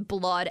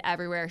 blood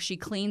everywhere. She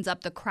cleans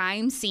up the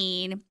crime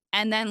scene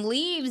and then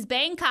leaves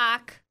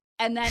Bangkok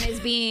and then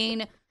is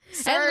being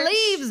searched. And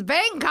leaves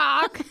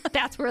Bangkok.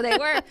 That's where they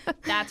were.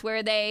 That's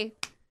where they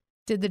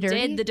Did the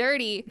dirty? did the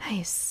dirty.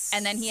 Nice.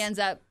 And then he ends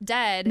up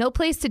dead. No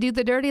place to do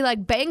the dirty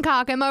like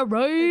Bangkok, am I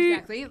right?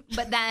 Exactly.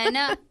 But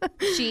then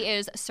she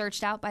is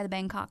searched out by the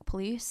Bangkok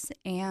police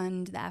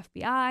and the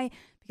FBI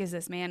because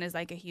this man is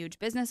like a huge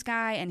business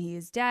guy and he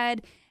is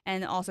dead.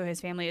 And also his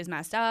family is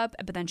messed up.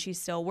 But then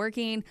she's still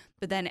working.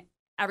 But then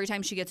every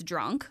time she gets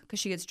drunk, because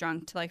she gets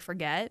drunk to like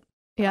forget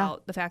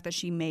about the fact that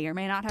she may or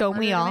may not have Don't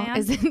we murdered a all?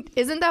 man.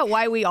 Isn't that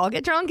why we all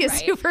get drunk? Is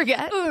Right. to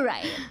forget?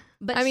 Right.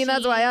 But I mean,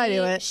 that's why I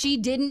do it. She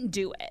didn't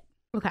do it.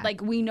 Okay.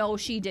 Like, we know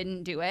she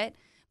didn't do it,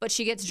 but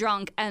she gets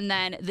drunk and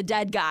then the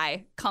dead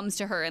guy comes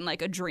to her in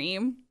like a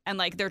dream and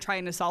like they're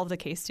trying to solve the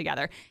case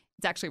together.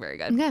 It's actually very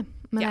good. Okay, I'm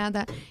gonna Yeah. add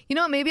that. You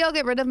know what? Maybe I'll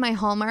get rid of my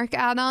Hallmark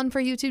add-on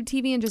for YouTube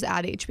TV and just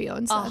add HBO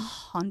instead.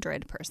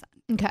 100%.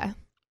 Okay.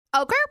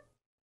 Okay.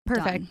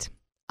 Perfect.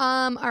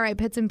 All right,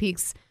 Pits and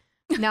Peaks.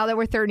 Now that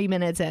we're 30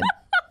 minutes in,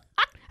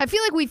 I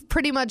feel like we've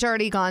pretty much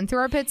already gone through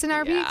our pits and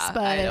our peaks, I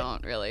but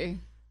don't really.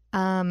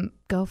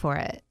 go for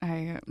it.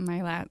 I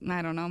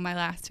don't know. My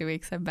last 2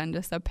 weeks have been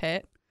just a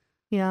pit.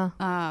 Yeah.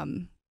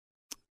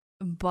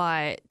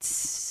 But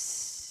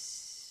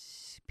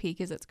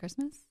peak is it's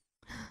Christmas.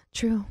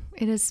 True.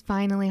 It is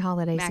finally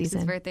holiday Max's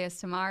season. birthday is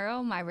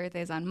tomorrow. My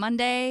birthday is on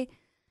Monday.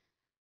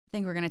 I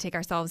think we're gonna take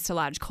ourselves to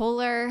Lodge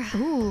Kohler.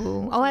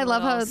 Ooh. Oh, I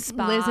love how little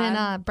spa. Liz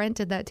and Brent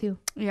did that too.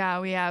 Yeah,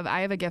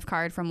 I have a gift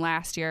card from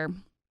last year,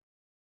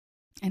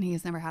 and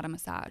he's never had a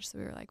massage, so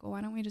we were like, well,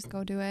 why don't we just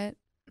go do it?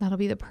 That'll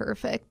be the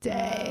perfect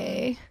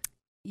day.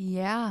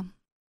 Yeah,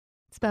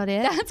 That's about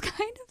it. that's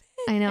kind of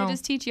it. I know. I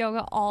just teach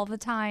yoga all the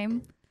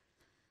time.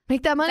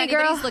 Make that money, If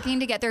anybody's girl. looking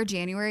to get their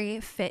January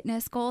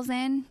fitness goals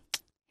in,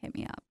 hit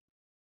me up.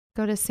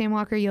 Go to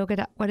Samwalker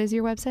Yoga. What is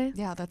your website?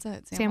 Yeah, that's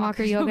it.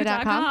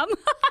 SamWalkerYoga.com.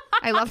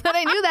 I love that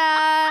I knew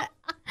that.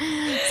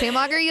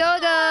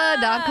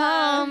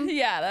 SamWalkerYoga.com.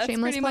 Yeah, that's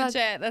Shameless pretty plug. much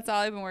it. That's all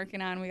I've been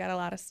working on. We got a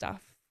lot of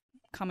stuff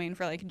coming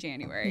for like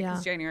January Yeah.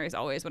 because January is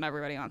always when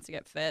everybody wants to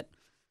get fit.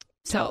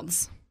 So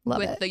Totes. Love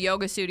with it. the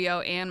yoga studio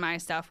and my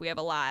stuff, we have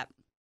a lot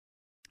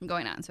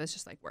going on. So it's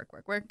just like work,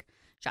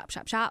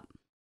 shop.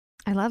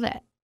 I love it.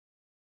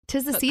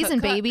 'Tis the Cook, season,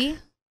 cook, cook. baby.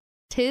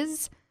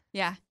 'Tis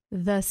Yeah.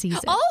 the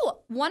season.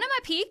 Oh, one of my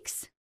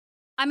peaks,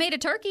 I made a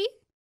turkey.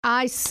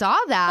 I saw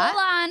that. Full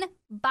on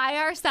by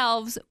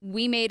ourselves.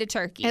 We made a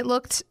turkey. It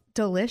looked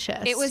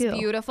delicious. It was too.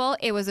 beautiful.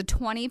 It was a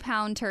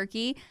 20-pound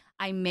turkey.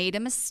 I made a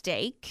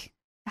mistake.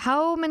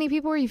 How many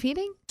people were you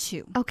feeding?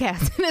 2. Okay, I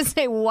was going to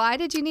say, why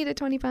did you need a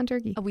 20-pound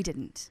turkey? We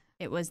didn't.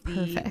 It was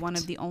Perfect. one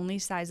of the only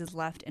sizes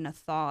left in a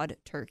thawed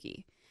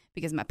turkey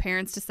because my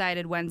parents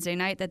decided Wednesday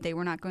night that they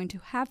were not going to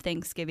have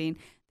Thanksgiving.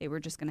 They were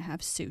just going to have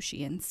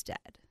sushi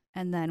instead.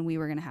 And then we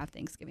were going to have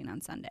Thanksgiving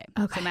on Sunday.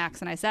 Okay. So Max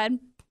and I said,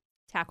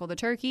 tackle the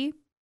turkey.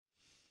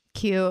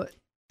 Cute.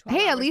 12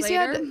 Hey, at hours least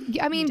later, you had,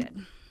 I we mean,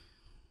 did.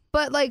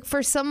 but like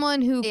for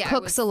someone who Yeah, it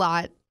cooks was- a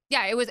lot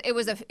Yeah, it was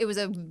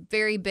a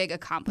very big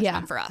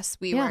accomplishment Yeah. for us.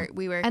 We Yeah.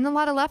 were and a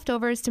lot of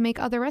leftovers to make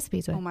other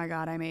recipes with. oh my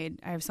God, I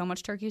have so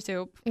much turkey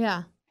soup.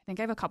 Yeah. I think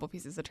I have a couple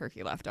pieces of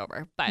turkey left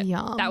over. But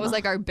Yum. that was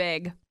like our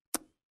big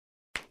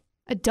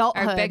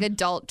Adulthood.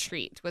 adult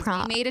treat was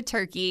Prop. we made a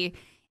turkey.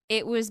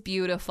 It was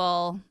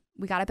beautiful.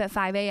 We got up at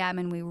 5 a.m.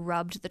 and we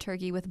rubbed the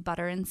turkey with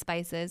butter and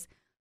spices,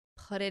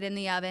 put it in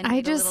the oven,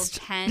 made a little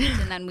tent,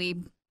 and then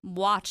we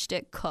watched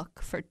it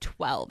cook for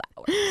 12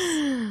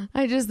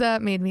 hours.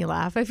 That made me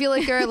laugh. I feel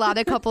like there are a lot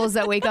of couples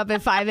that wake up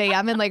at 5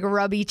 a.m. and like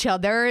rub each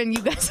other, and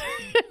you guys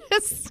are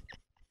just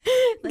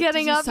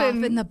getting up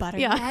and in the butter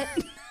yet?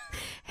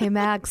 Hey,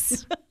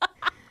 Max,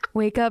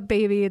 wake up,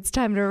 baby. It's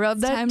time to rub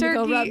that Time turkey.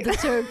 to go rub the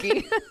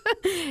turkey.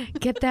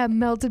 Get that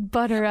melted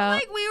butter out.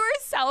 Like we were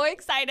so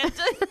excited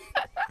to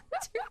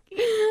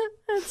turkey.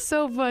 That's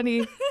so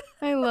funny.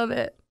 I love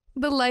it.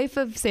 The life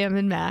of Sam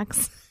and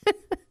Max.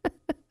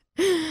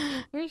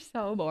 We're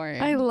so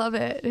boring. I love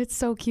it. It's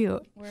so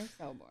cute. We're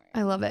so boring.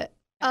 I love it.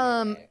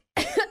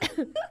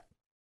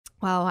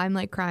 Wow, I'm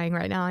like crying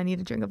right now. I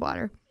need a drink of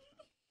water.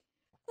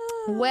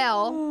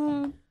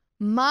 Well,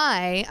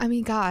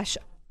 gosh,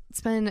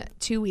 it's been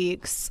 2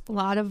 weeks. A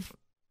lot of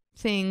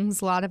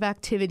things, a lot of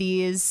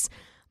activities.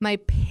 My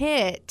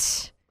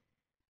pit,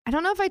 I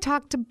don't know if I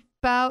talked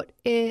about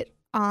it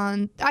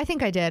I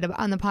think I did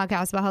on the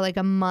podcast about how like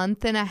a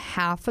month and a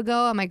half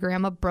ago, my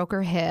grandma broke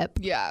her hip.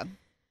 Yeah.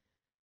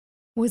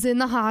 Was in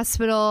the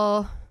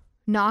hospital,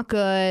 not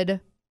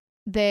good.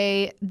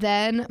 They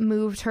then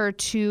moved her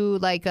to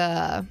like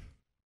a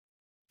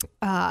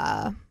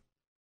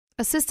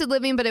assisted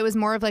living, but it was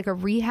more of like a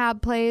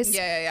rehab place.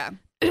 Yeah.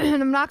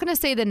 And I'm not going to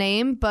say the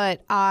name,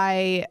 but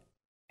I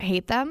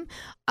hate them.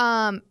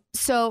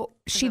 So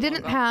she it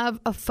didn't local? have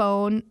a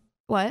phone.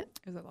 What?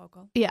 Is it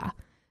local? Yeah.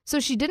 So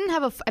she didn't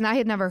have and I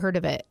had never heard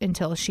of it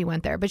until she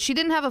went there, but she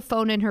didn't have a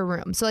phone in her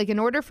room. So like in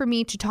order for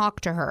me to talk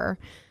to her,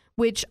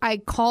 which I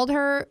called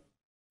her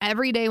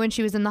every day when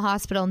she was in the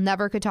hospital,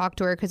 never could talk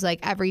to her because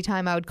like every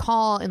time I would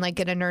call and like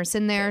get a nurse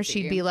in there,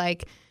 she'd be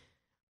like,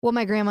 well,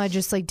 my grandma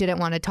just like didn't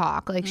want to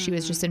talk. Like she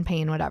was just in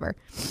pain, whatever.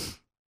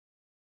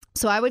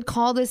 So I would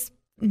call this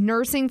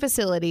nursing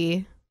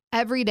facility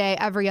every day,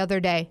 every other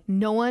day.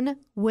 No one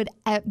would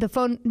ever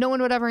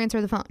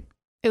answer the phone.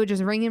 It would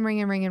just ring and ring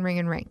and ring and ring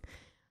and ring.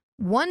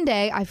 One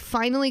day I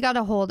finally got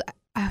a hold.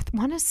 I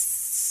want to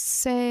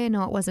say,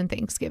 no, it wasn't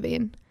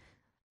Thanksgiving.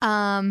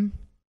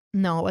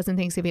 No, it wasn't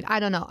Thanksgiving. I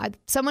don't know.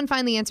 Someone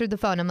finally answered the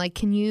phone. I'm like,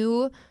 can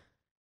you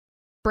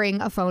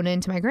bring a phone in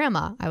to my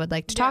grandma? I would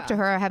like to talk to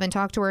her. I haven't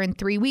talked to her in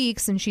 3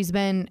 weeks and she's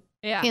been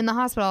in the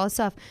hospital, all this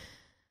stuff.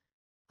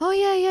 Oh,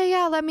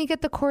 yeah. Let me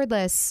get the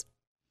cordless.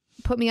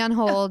 Put me on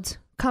hold.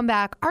 Come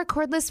back. Our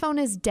cordless phone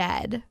is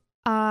dead.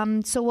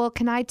 Can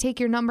I take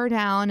your number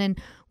down? And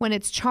when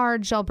it's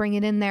charged, I'll bring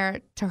it in there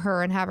to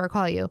her and have her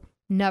call you.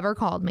 Never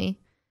called me.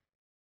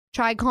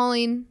 Tried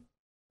calling.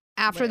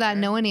 After that,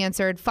 no one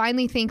answered.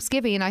 Finally,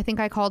 Thanksgiving, I think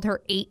I called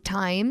her 8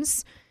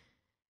 times.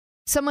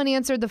 Someone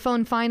answered the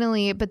phone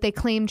finally, but they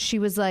claimed she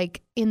was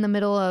like in the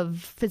middle of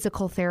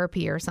physical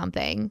therapy or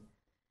something.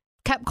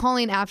 Kept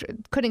calling after,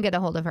 couldn't get a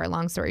hold of her,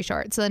 long story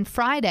short. So then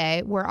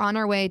Friday, we're on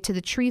our way to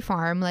the tree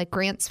farm. Like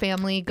Grant's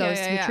family goes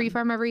to the tree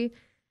farm every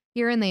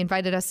year, and they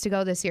invited us to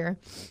go this year.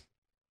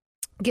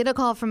 Get a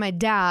call from my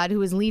dad, who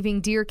was leaving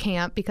deer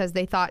camp because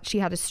they thought she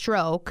had a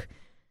stroke.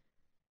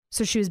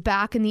 So she was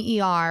back in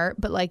the ER,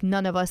 but like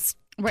none of us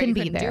can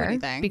be there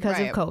because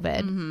of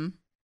COVID. Mm-hmm.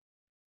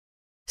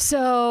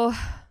 So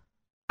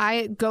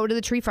I go to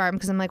the tree farm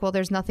because I'm like, well,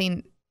 there's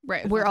nothing.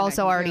 Right. We're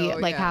also already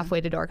halfway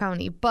to Door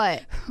County.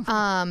 But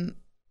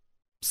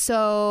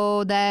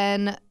so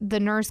then the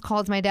nurse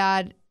called my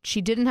dad. She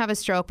didn't have a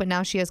stroke, but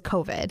now she has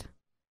COVID.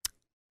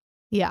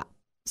 Yeah.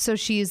 So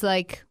she's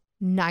like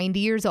 90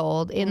 years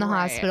old in the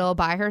hospital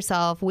by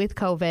herself with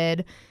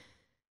COVID.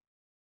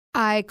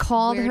 I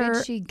called her. Where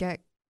did she get?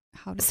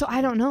 So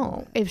I don't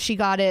know if she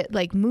got it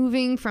like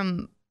moving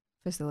from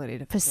facility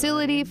to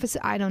facility.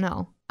 I don't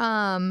know.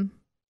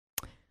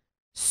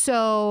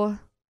 So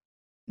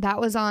that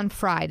was on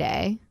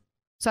Friday.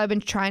 So I've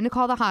been trying to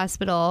call the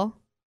hospital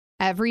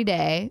every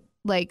day,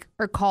 I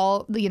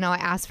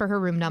asked for her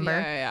room number.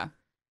 Yeah.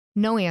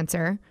 No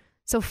answer.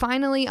 So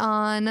finally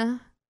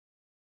on,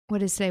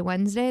 what is today,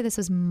 Wednesday? This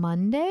is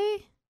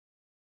Monday?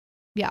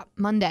 Yeah,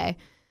 Monday.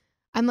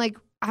 I'm like,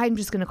 I'm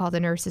just going to call the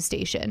nurse's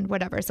station,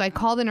 whatever. So I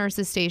call the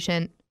nurse's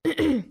station.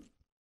 I'm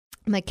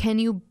like,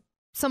 can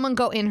someone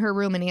go in her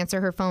room and answer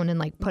her phone and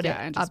like put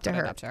it up to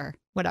her,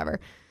 whatever.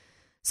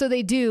 So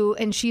they do.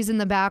 And she's in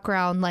the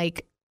background,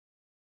 like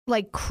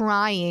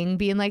crying,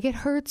 being like, it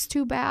hurts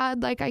too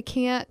bad. Like I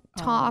can't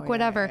talk,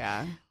 whatever.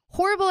 Yeah.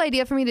 Horrible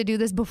idea for me to do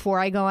this before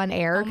I go on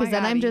air, because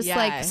then I'm just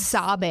like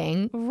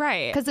sobbing.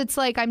 Right. Because it's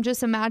like, I'm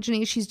just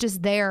imagining she's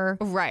just there.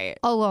 Right.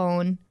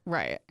 Alone.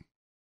 Right.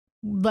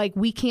 Like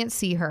we can't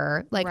see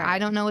her. Like I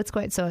don't know what's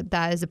going. So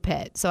that is a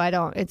pit. So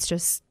it's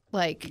just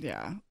like.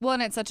 Yeah. Well,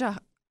 and it's such a,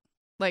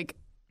 like,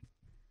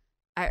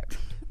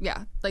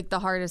 like the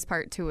hardest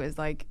part too is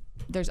like,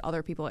 there's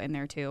other people in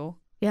there too.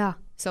 Yeah.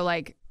 So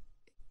like,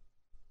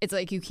 it's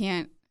like you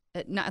can't,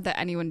 not that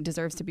anyone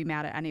deserves to be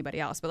mad at anybody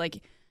else, but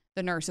like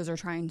the nurses are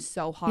trying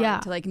so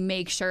hard to like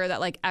make sure that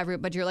like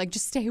but you're like,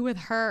 just stay with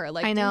her.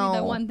 Like, I know. do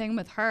the one thing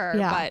with her.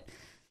 Yeah. But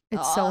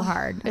it's so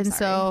hard. And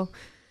so,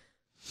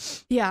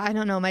 yeah, I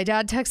don't know. My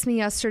dad texted me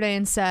yesterday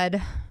and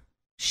said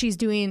she was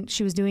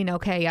doing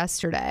okay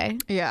yesterday.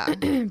 Yeah.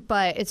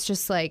 But it's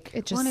just like,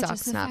 it just sucks.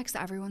 It just affects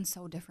everyone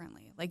so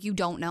differently. Like you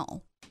don't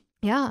know.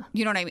 Yeah.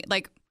 You know what I mean?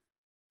 Like,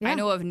 I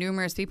know of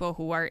numerous people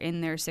who are in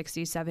their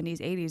 60s, 70s,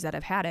 80s that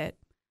have had it.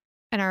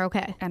 And are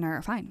okay. And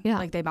are fine. Yeah.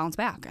 Like they bounce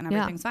back and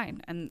everything's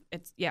fine. And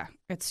it's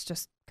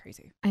just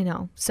crazy. I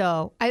know.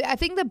 So I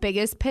think the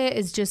biggest pit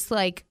is just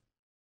like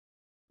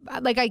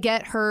I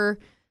get her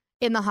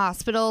in the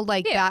hospital,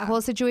 like that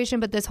whole situation.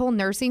 But this whole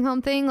nursing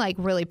home thing like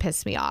really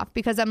pissed me off,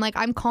 because I'm like,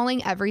 I'm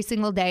calling every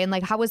single day and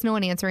like, how is no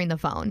one answering the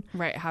phone?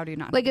 Right. How do you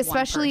not? Like,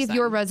 especially if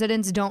your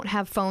residents don't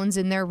have phones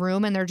in their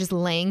room and they're just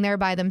laying there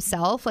by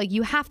themselves. Like,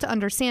 you have to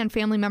understand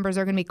family members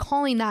are going to be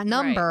calling that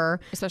number.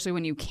 Right. Especially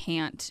when you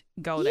can't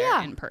go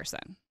there in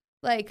person.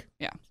 Like,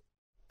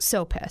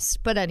 so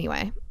pissed. But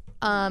anyway,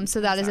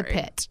 so that is a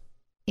pit.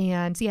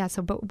 And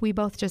but we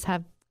both just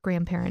have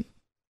grandparent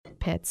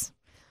pits.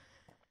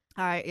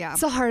 Yeah.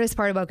 It's the hardest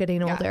part about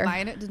getting older.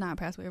 Mine did not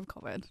pass away of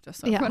COVID.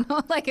 Just so everyone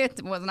knows. Like,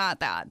 it was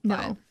not that.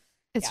 No.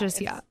 It's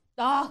just, Oh,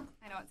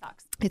 I know it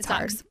sucks. It's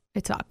hard.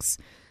 It sucks.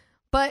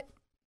 But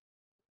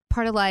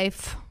part of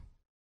life,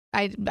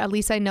 at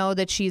least I know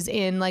that she's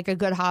in like a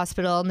good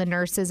hospital, and the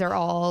nurses are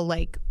all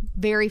like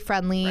very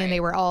friendly, and they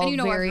were all and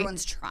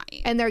everyone's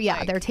trying. And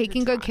they're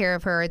taking good care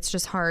of her. It's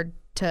just hard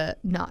to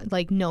not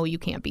like, no, you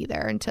can't be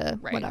there, and to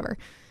whatever.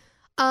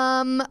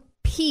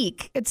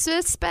 Peak. It's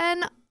just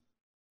been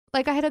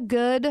like, I had a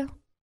good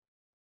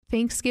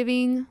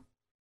Thanksgiving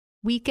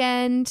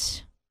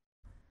weekend,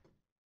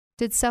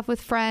 did stuff with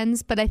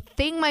friends, but I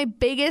think my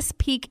biggest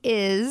peak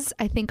is,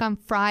 I think on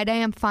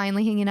Friday, I'm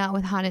finally hanging out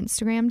with Hot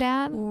Instagram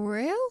Dad.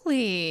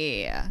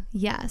 Really?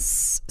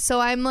 Yes. So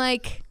I'm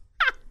like,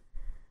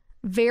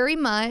 very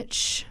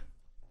much.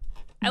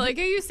 I like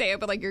how you say it,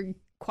 but like you're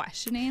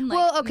questioning. Like,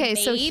 well, okay.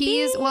 maybe? So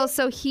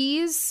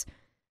he's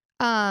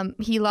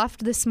he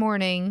left this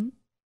morning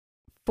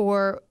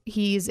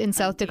he's in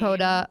South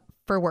Dakota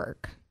for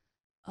work.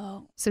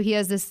 Oh. So he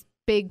has this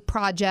big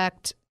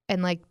project,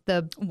 and like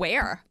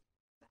where?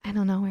 I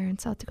don't know where in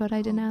South Dakota.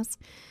 I didn't ask.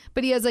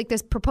 But he has like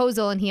this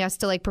proposal, and he has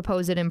to like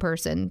propose it in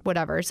person,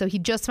 whatever. So he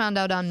just found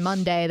out on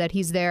Monday that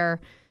he's there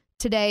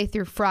today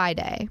through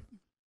Friday.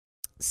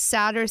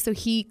 Saturday, so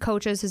he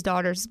coaches his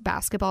daughter's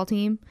basketball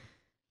team.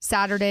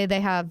 Saturday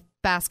they have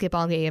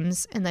basketball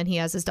games, and then he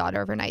has his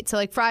daughter overnight. So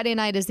like Friday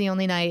night is the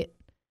only night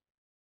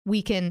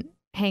we can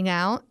hang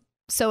out.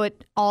 So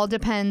it all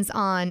depends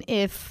on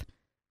if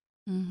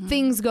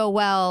things go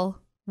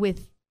well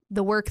with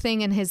the work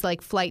thing, and his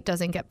like flight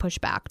doesn't get pushed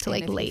back to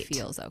like late. If he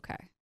feels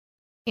okay.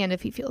 And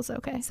if he feels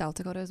okay. South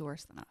Dakota is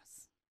worse than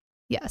us.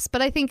 Yes,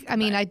 but I think,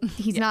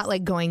 he's not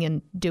like going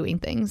and doing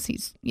things.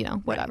 He's,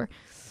 whatever.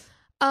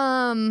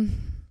 Right.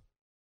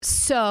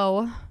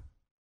 So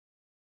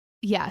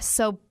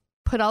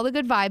put all the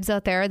good vibes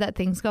out there that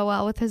things go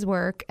well with his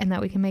work and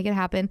that we can make it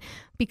happen,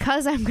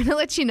 because I'm going to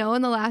let you know,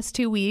 in the last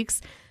 2 weeks,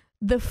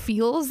 the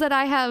feels that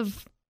I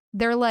have,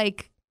 they're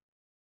like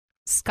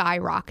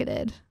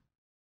skyrocketed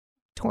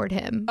toward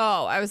him.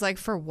 Oh, I was like,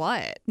 for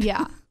what?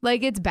 Yeah.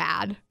 Like, it's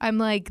bad. I'm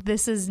like,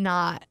 this is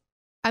not,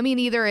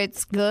 either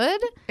it's good.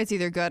 It's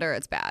either good or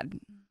it's bad.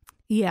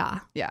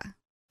 Yeah. Yeah.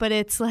 But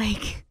it's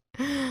like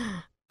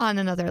on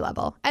another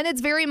level. And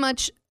it's very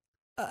much,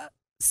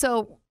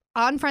 so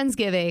on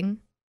Friendsgiving,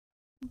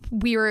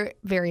 we were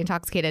very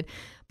intoxicated.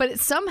 But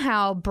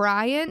somehow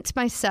Bryant,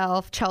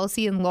 myself,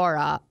 Chelsea, and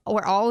Laura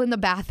were all in the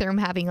bathroom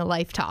having a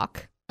life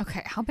talk.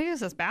 Okay, how big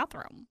is this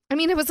bathroom?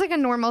 It was like a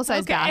normal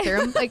sized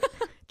bathroom. Like,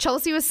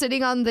 Chelsea was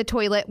sitting on the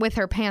toilet with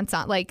her pants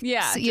on. Like,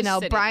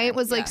 Bryant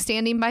was like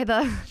standing by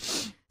the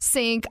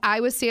sink.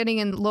 I was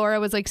standing, and Laura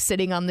was like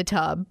sitting on the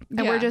tub.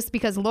 And we're just,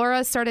 because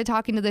Laura started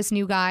talking to this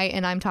new guy,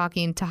 and I'm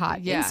talking to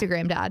Hot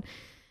Instagram Dad.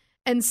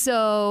 And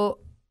so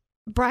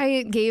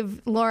Bryant gave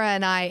Laura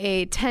and I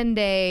a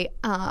 10-day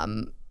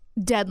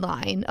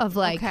deadline of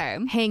like Okay.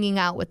 hanging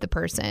out with the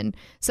person.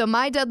 So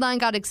my deadline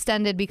got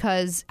extended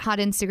because Hot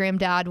Instagram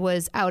Dad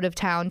was out of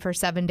town for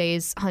 7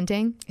 days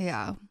hunting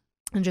Yeah.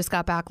 and just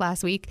got back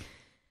last week.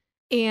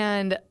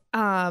 And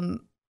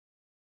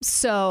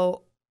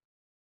so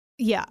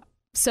yeah.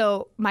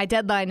 So my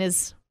deadline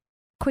is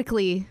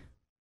quickly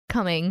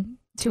coming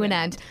to an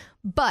end.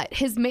 But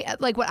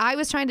like what I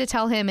was trying to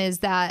tell him is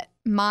that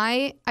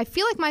I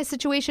feel like my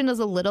situation is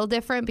a little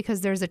different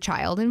because there's a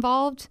child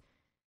involved,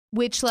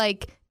 which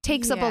like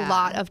takes up a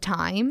lot of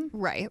time.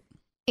 Right.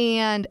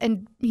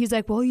 And he's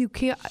like, well, you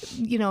can't,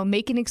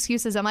 making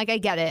excuses. I'm like, I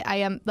get it. I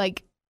am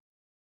like,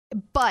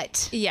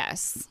 but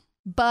Yes.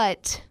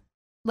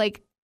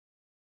 like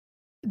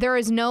there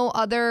is no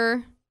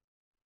other,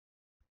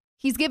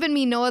 he's given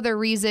me no other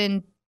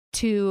reason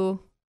to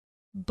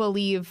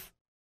believe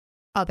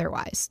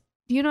otherwise.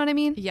 Do you know what I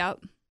mean?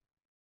 Yep.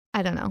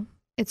 I don't know.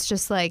 It's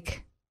just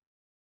like,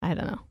 I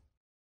don't know.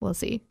 We'll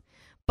see.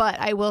 But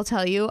I will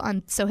tell you,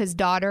 so his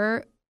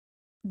daughter,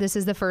 this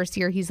is the first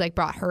year he's like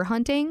brought her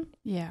hunting,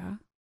 Yeah.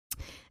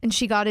 and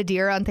she got a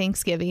deer on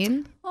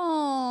Thanksgiving.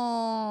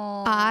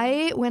 Oh.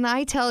 When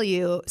I tell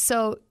you,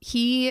 so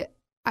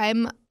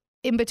I'm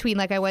in between,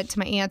 like I went to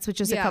my aunt's,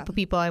 which is a couple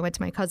people. I went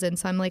to my cousin.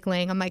 So I'm like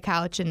laying on my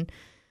couch and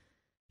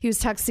he was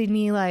texting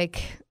me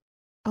like,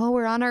 oh,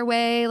 we're on our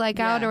way, like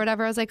out or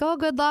whatever. I was like, oh,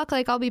 good luck.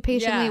 Like I'll be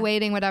patiently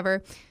waiting,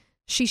 whatever.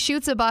 She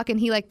shoots a buck and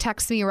he like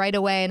texts me right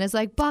away and is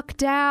like, buck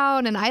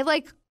down. And I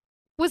like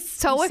was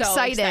so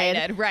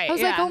excited. Right. I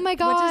was like, oh my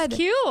God. Which is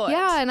cute.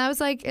 Yeah. And I was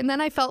like, and then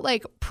I felt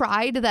like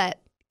pride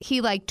that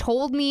he like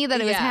told me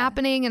that it was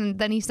happening. And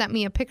then he sent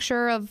me a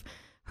picture of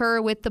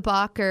her with the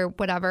buck or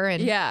whatever.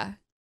 And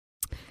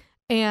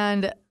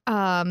And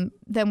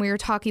then we were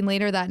talking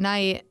later that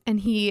night and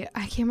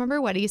I can't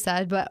remember what he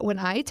said, but when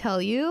I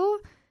tell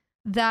you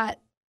that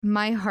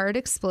my heart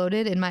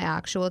exploded in my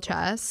actual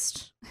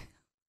chest,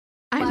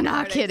 I'm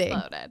not kidding.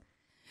 Exploded.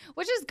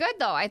 Which is good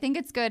though. I think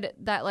it's good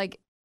that like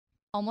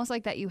almost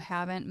like that you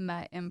haven't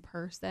met in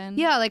person.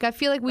 Yeah, like I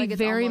feel like we it's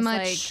very almost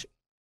much like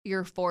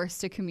you're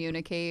forced to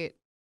communicate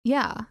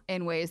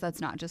in ways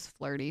that's not just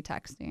flirty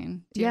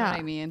texting. Do you know what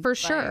I mean? For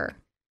sure.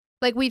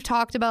 Like we've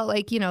talked about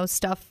like,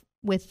 stuff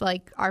with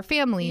like our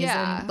families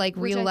and like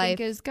which real I life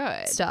think is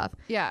good stuff.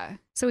 Yeah.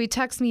 So he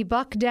texts me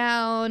buck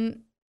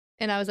down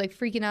and I was like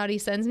freaking out. He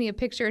sends me a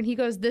picture and he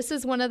goes, this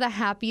is one of the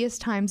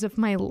happiest times of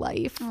my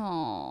life.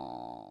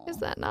 Oh. Is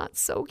that not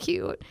so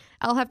cute?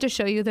 I'll have to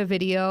show you the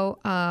video.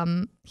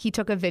 He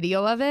took a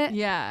video of it.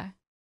 Yeah.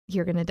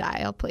 You're going to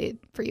die. I'll play it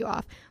for you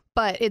off.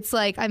 But it's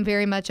like, I'm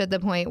very much at the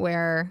point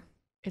where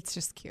it's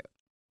just cute.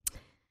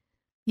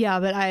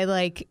 Yeah. But I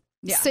like,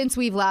 since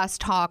we've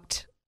last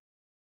talked,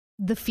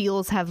 the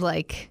feels have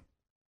like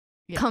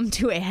come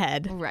to a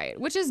head. Right.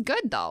 Which is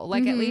good though.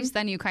 Like at least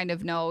then you kind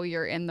of know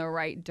you're in the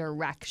right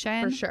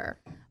direction. For sure.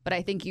 But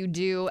I think you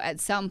do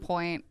at some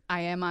point,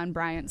 I am on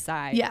Bryant's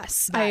side.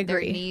 Yes, I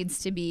agree. There needs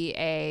to be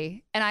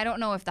and I don't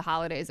know if the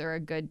holidays are a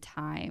good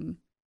time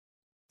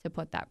to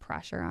put that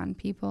pressure on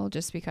people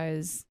just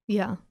because.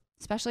 Yeah.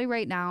 Especially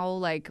right now,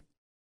 like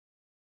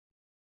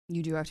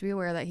you do have to be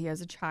aware that he has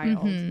a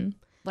child.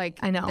 Like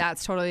I know.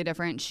 That's totally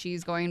different.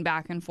 She's going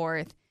back and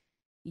forth.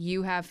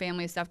 You have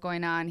family stuff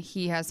going on.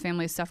 He has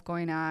family stuff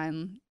going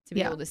on. To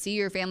be able to see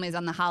your families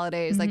on the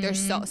holidays. Like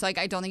there's so like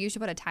I don't think you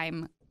should put a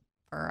time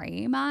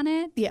frame on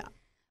it. Yeah.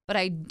 But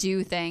I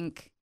do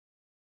think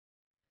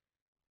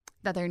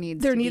that there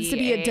needs to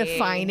be a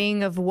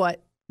defining of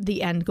what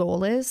the end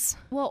goal is.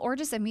 Well, or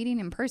just a meeting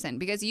in person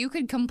because you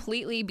could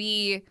completely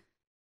be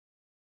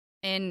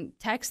in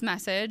text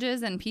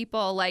messages and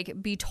people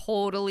like be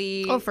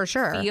totally for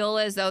sure feel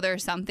as though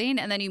there's something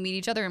and then you meet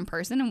each other in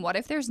person and what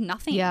if there's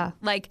nothing? Yeah.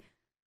 Like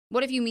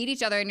what if you meet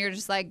each other and you're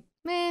just like,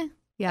 meh.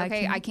 Yeah.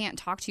 Okay, I can't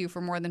talk to you for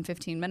more than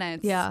 15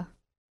 minutes. Yeah.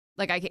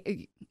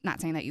 Like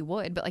not saying that you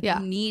would, but like you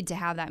need to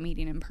have that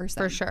meeting in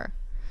person. For sure.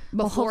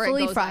 Before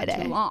hopefully it goes Friday.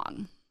 on too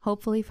long.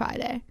 Hopefully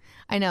Friday.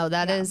 I know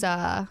that is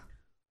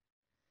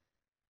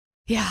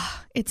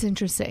it's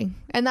interesting.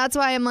 And that's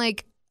why I'm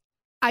like,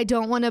 I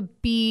don't want to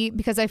be,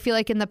 because I feel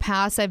like in the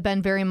past I've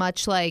been very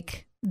much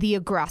like the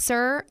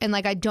aggressor and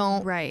like I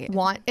don't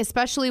want,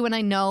 especially when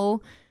I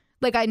know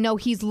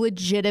he's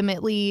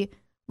legitimately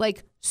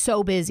like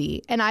so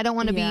busy and I don't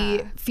want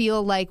to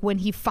feel like when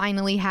he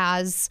finally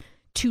has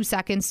 2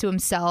 seconds to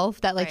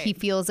himself that like he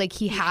feels like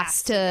he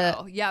has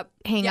to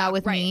hang out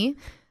with me.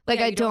 Like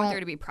I don't want there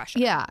to be pressure.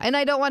 Yeah. And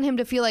I don't want him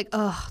to feel like,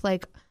 ugh,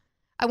 like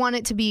I want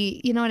it to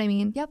be, you know what I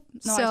mean? Yep.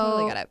 No, I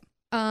totally get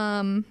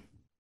it.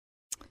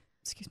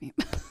 Excuse me.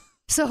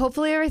 So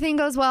hopefully everything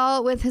goes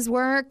well with his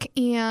work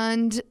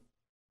and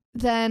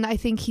then I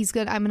think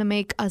I'm going to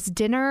make us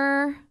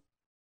dinner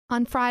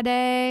on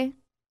Friday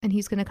and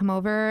he's going to come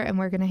over and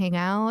we're going to hang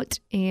out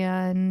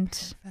and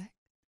Perfect.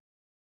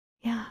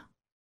 Yeah.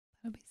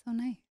 That'll be so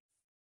nice.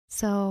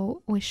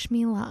 So wish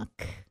me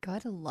luck.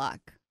 Good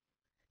luck.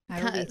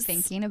 I will be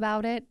thinking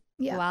about it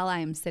while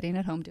I'm sitting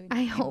at home doing it.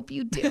 I hope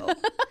you do.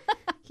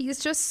 He's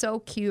just so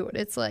cute.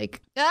 It's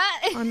like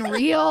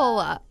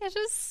unreal. It's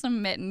just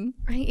smitten.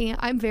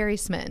 I'm very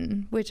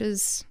smitten, which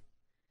is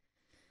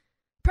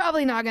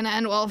probably not going to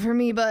end well for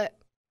me, but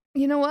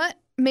you know what?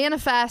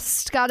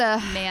 Manifest.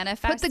 Gotta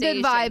put the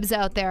good vibes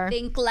out there.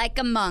 Think like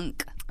a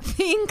monk.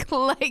 Think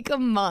like a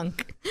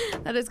monk.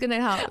 That is going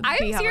to help.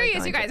 I'm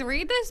serious, you guys.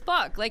 Read this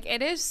book. Like,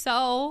 it is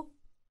so...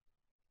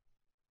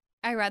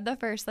 I read the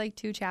first,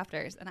 2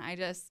 chapters, and I'm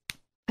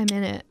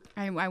in it.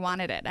 I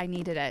wanted it. I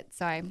needed it.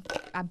 So I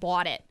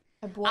bought it.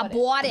 I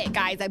bought it,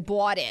 guys. I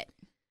bought it.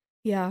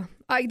 Yeah.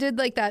 I did,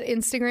 that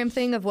Instagram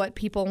thing of what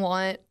people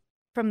want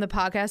from the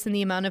podcast and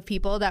the amount of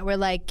people that were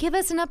like, give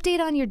us an update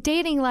on your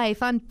dating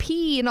life, on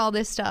pee and all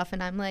this stuff.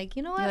 And I'm like,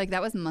 you know what? You're like,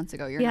 that was months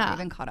ago. You're not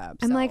even caught up.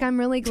 I'm so. like, I'm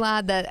really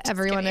glad that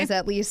everyone is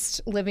at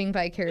least living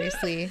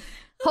vicariously.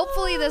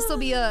 Hopefully this will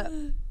be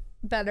a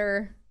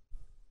better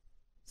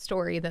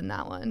story than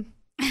that one.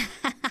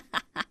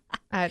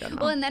 I don't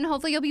know. Well, and then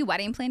hopefully you'll be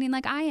wedding planning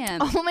like I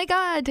am. Oh my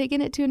God,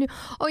 taking it to a new...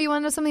 Oh, you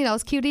want to know something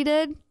else Cutie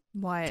did?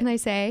 What? Can I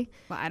say?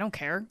 Well, I don't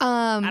care.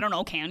 I don't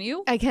know. Can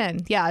you? I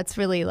can. Yeah, it's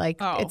really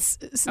it's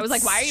I was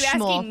like, why are you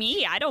asking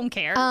me? I don't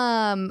care.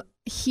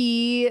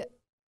 He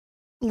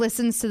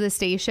listens to the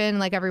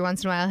station. Every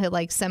once in a while,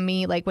 he'll send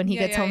me when he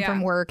gets home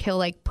from work,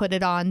 he'll put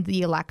it on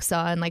the Alexa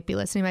and be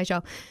listening to my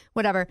show,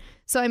 whatever.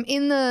 So I'm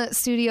in the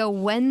studio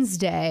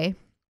Wednesday,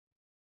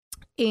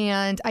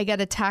 and I get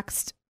a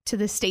text to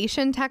the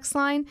station text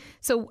line.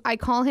 So I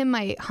call him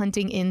my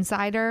hunting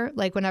insider.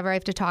 Whenever I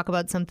have to talk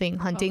about something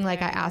hunting, I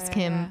ask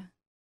him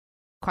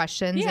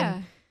questions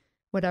and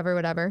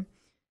whatever.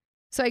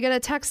 So I get a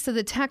text to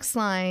the text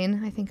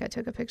line. I think I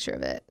took a picture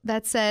of it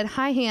that said,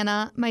 "Hi,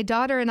 Hannah. My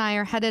daughter and I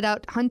are headed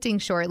out hunting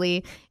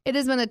shortly. It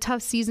has been a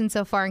tough season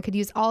so far and could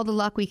use all the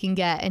luck we can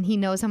get." And he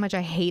knows how much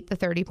I hate the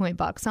 30-point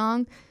buck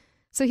song.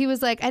 So he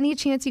was like, any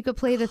chance you could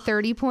play the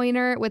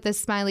 30-pointer with a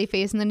smiley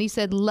face? And then he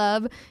said,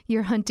 "Love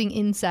your hunting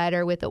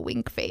insider," with a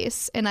wink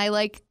face. And I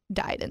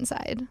died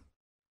inside.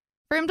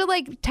 For him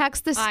to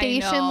text the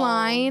station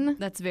line.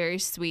 That's very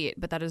sweet,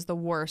 but that is the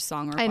worst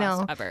song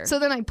request ever. So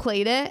then I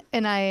played it,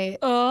 and I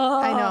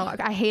know,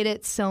 I hate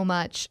it so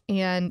much.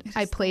 And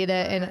I played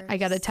it, and I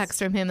got a text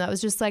from him that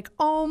was just like,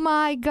 oh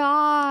my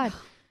God.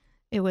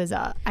 It was,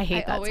 I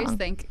hate that song. I always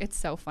think it's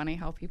so funny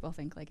how people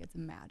think it's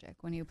magic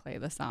when you play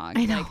the song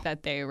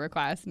that they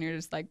request, and you're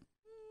just like,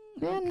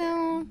 yeah,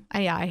 no.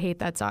 I hate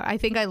that song. I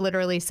think I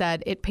literally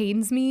said, it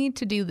pains me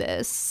to do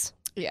this.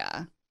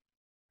 Yeah.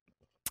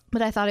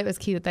 But I thought it was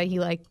cute that he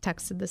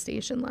texted the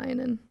station line,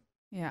 and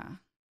yeah.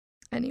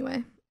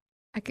 Anyway,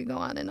 I could go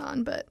on and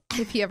on, but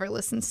if he ever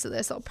listens to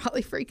this, I'll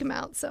probably freak him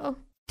out, so.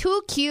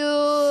 Too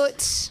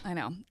cute. I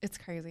know. It's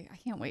crazy. I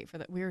can't wait for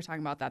that. We were talking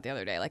about that the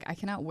other day. I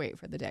cannot wait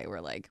for the day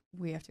where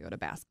we have to go to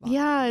basketball.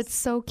 Yeah, it's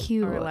so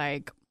cute. Or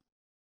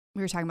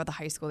we were talking about the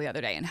high school the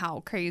other day and how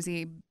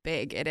crazy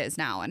big it is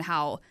now and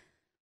how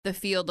the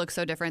field looks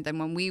so different than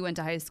when we went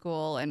to high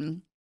school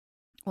and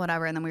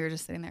whatever. And then we were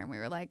just sitting there and we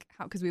were like,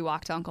 how, because we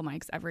walk to Uncle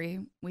Mike's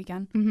every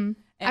weekend. Mm-hmm. And,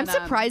 I'm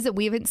surprised that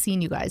we haven't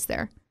seen you guys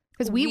there.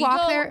 Because we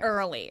walk there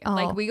early.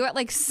 We go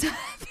at 7.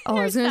 Oh,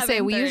 I was going to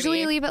say, we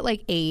usually leave at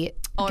 8.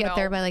 Get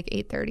there by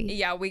 8:30.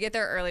 Yeah, we get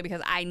there early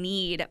because I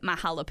need my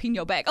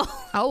jalapeno bagel.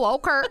 Oh,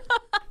 okay.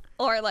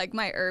 Or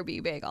my herby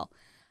bagel.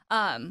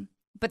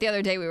 But the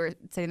other day we were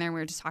sitting there and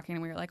we were just talking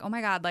and we were like, oh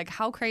my God,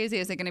 how crazy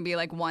is it going to be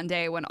one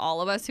day when all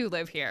of us who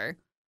live here,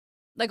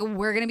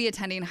 we're going to be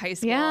attending high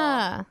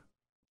school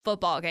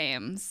football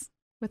games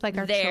with our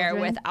there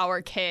children. With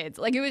our kids.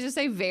 It was just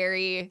a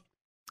very...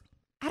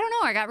 I don't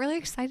know. I got really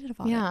excited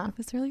about it. It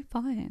was really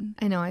fun.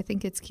 I know. I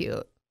think it's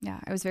cute. Yeah,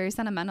 it was very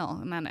sentimental.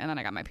 And then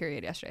I got my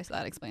period yesterday, so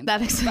that explains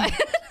it.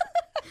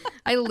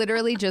 I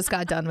literally just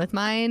got done with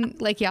mine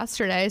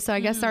yesterday, so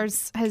I guess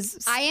ours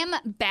has... I am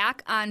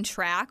back on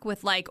track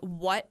with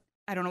what...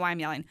 I don't know why I'm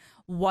yelling.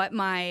 What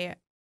my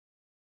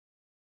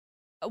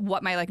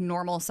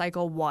normal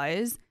cycle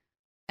was.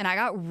 And I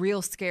got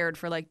real scared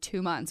for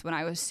 2 months when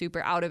I was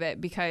super out of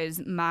it because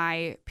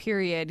my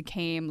period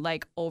came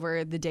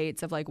over the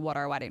dates of what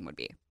our wedding would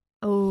be.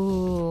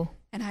 Oh.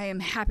 And I am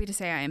happy to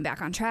say I am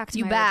back on track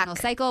to my original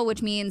cycle,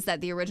 which means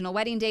that the original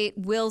wedding date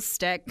will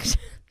stick.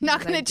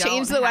 Not going to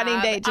change the wedding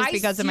date just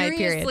because of my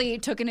period. I seriously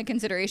took into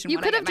consideration you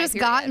could have just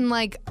gotten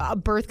a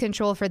birth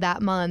control for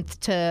that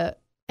month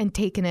and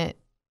taken it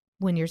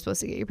when you're supposed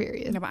to get your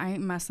period. No, but I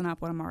ain't messing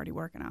up what I'm already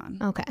working on.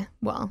 Okay.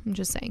 Well, I'm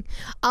just saying.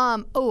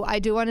 I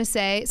do want to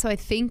say, so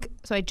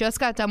I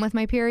just got done with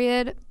my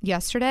period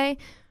yesterday,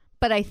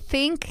 but I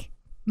think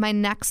my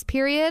next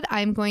period,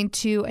 I'm going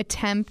to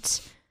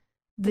attempt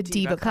the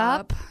Diva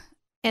Cup,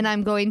 and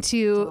I'm going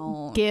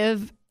to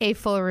give a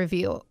full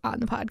review on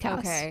the podcast.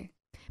 Okay.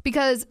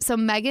 Because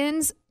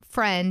Megan's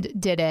friend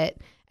did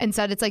it and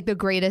said it's the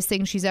greatest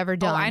thing she's ever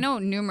done. Oh, I know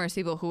numerous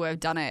people who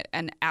have done it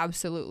and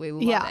absolutely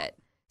love it.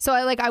 So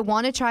I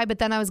want to try, but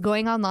then I was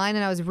going online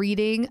and I was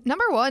reading.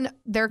 Number one,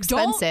 they're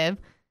expensive.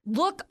 Don't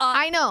look up.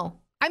 I know.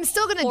 I'm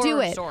still going to do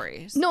it.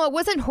 Stories. No, it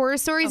wasn't horror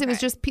stories. Okay. It was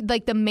just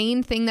the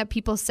main thing that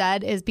people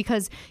said is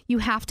because you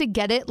have to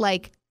get it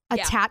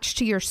attached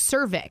to your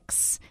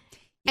cervix.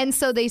 Yeah. And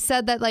so they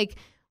said that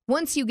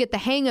once you get the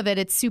hang of it,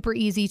 it's super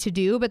easy to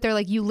do. But they're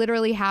like, you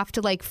literally have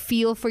to like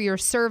feel for your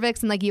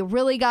cervix and like you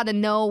really got to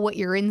know what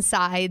your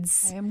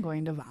insides. I am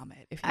going to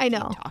vomit if you I keep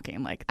know.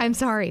 talking like this. I'm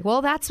sorry.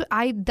 Well,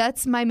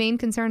 that's my main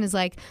concern is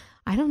like,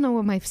 I don't know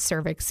what my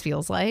cervix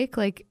feels like.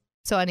 Like,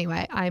 so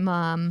anyway,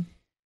 I'm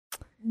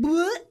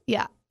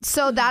yeah.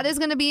 So that is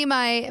going to be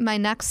my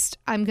next.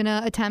 I'm going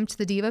to attempt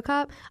the Diva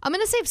Cup. I'm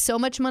going to save so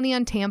much money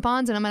on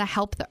tampons, and I'm going to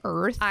help the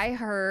earth. I've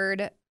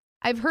heard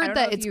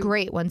that it's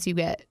great once you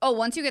get. Oh,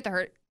 once you get the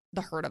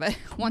hurt of it.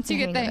 Once you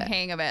get the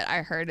hang of it,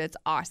 I heard it's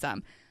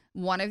awesome.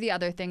 One of the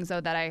other things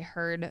though that I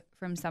heard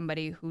from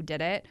somebody who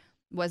did it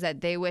was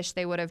that they wish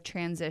they would have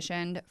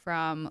transitioned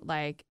from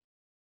like,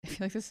 I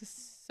feel like this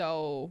is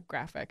so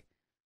graphic.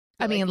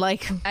 I mean,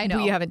 like I know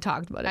we haven't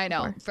talked about it. I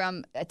know before.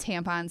 from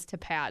tampons to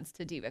pads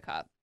to Diva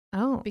Cup.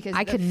 Oh, Because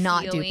I the could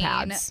not do feeling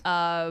pads.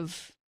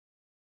 of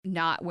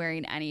not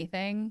wearing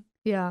anything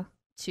Yeah.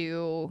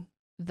 to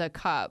the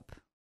cup.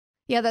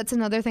 Yeah, that's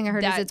another thing I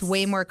heard is it's That's-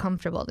 way more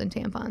comfortable than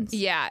tampons.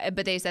 Yeah,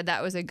 but they said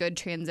that was a good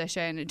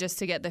transition just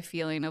to get the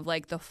feeling of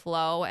like the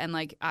flow and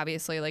like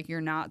obviously like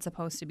you're not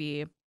supposed to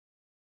be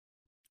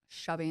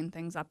shoving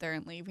things up there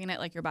and leaving it,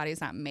 like your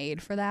body's not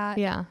made for that.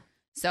 Yeah.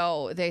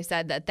 So they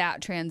said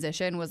that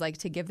transition was like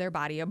to give their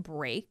body a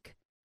break.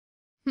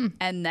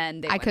 And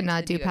then I could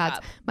not do pads.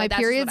 My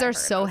periods are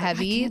so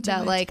heavy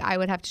that like I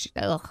would have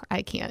to.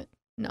 I can't.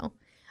 No,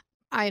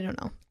 I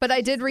don't know. But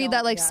I did read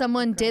that like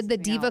someone did the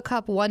Diva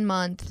Cup 1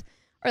 month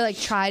or like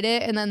tried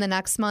it, and then the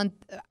next month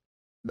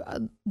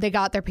they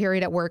got their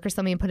period at work or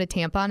something and put a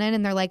tampon in,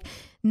 and they're like,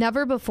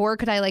 never before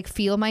could I like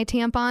feel my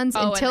tampons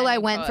until I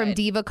went from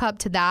Diva Cup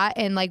to that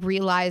and like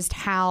realized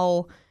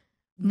how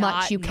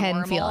much you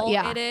can feel.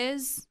 Yeah, it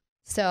is.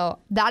 So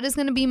that is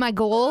going to be my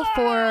goal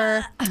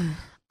for.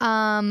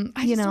 I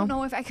just don't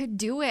know if I could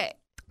do it.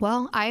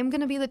 Well, I'm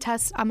going to be the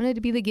test. I'm going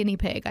to be the guinea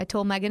pig. I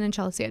told Megan and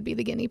Chelsea I'd be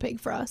the guinea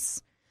pig for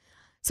us.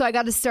 So I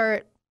got to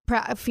start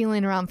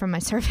feeling around for my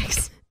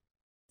cervix.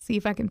 See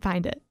if I can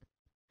find it.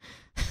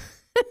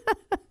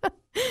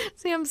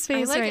 Sam's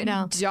face right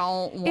now.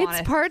 Don't want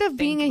It's part of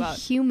being a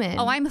human.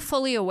 Oh, I'm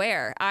fully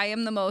aware. I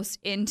am the most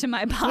into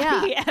my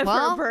body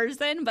ever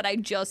person, but I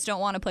just don't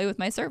want to play with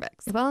my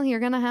cervix. Well, you're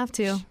going to have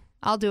to.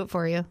 I'll do it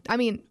for you. I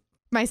mean,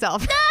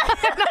 myself.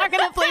 I'm not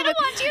going to play with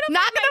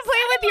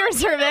your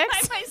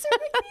cervix. My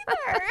cervix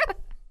either.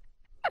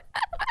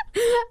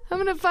 I'm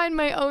going to find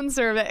my own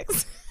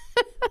cervix.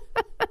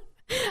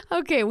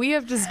 Okay, we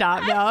have to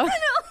stop now.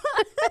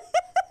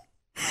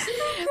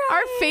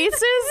 Our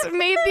faces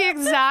made the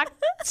exact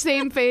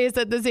same face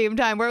at the same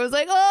time where it was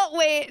like, oh,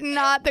 wait,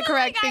 not the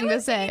correct thing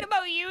to say. I was thinking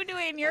about you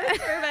doing your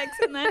cervix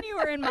and then you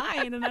were in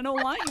mine and I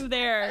don't want you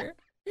there.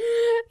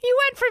 You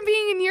went from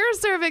being in your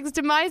cervix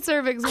to my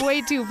cervix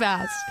way too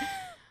fast.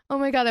 Oh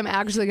my God, I'm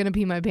actually going to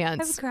pee my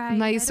pants. I'm crying.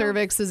 My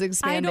cervix is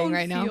expanding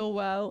right now. I don't feel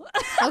well.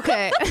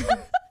 Okay.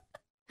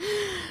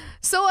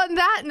 So on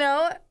that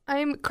note,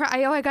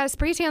 I got a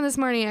spray tan this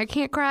morning. I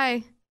can't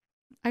cry.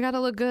 I got to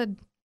look good.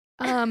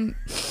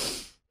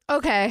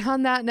 Okay,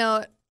 on that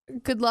note,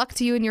 good luck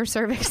to you and your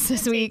cervix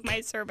this week. Take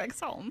my cervix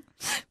home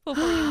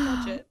before you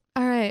touch it.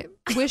 All right.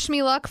 Wish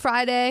me luck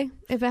Friday.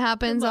 If it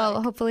happens,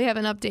 I'll hopefully have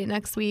an update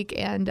next week.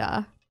 And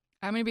I'm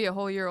going to be a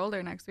whole year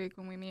older next week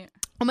when we meet.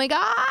 Oh my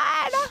God.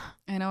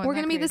 I know. We're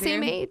going to be the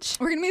same age.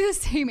 We're going to be the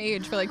same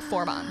age for like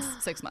 4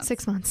 months, 6 months.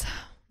 6 months.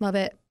 Love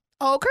it.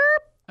 Okay.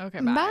 Okay,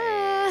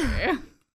 Bye.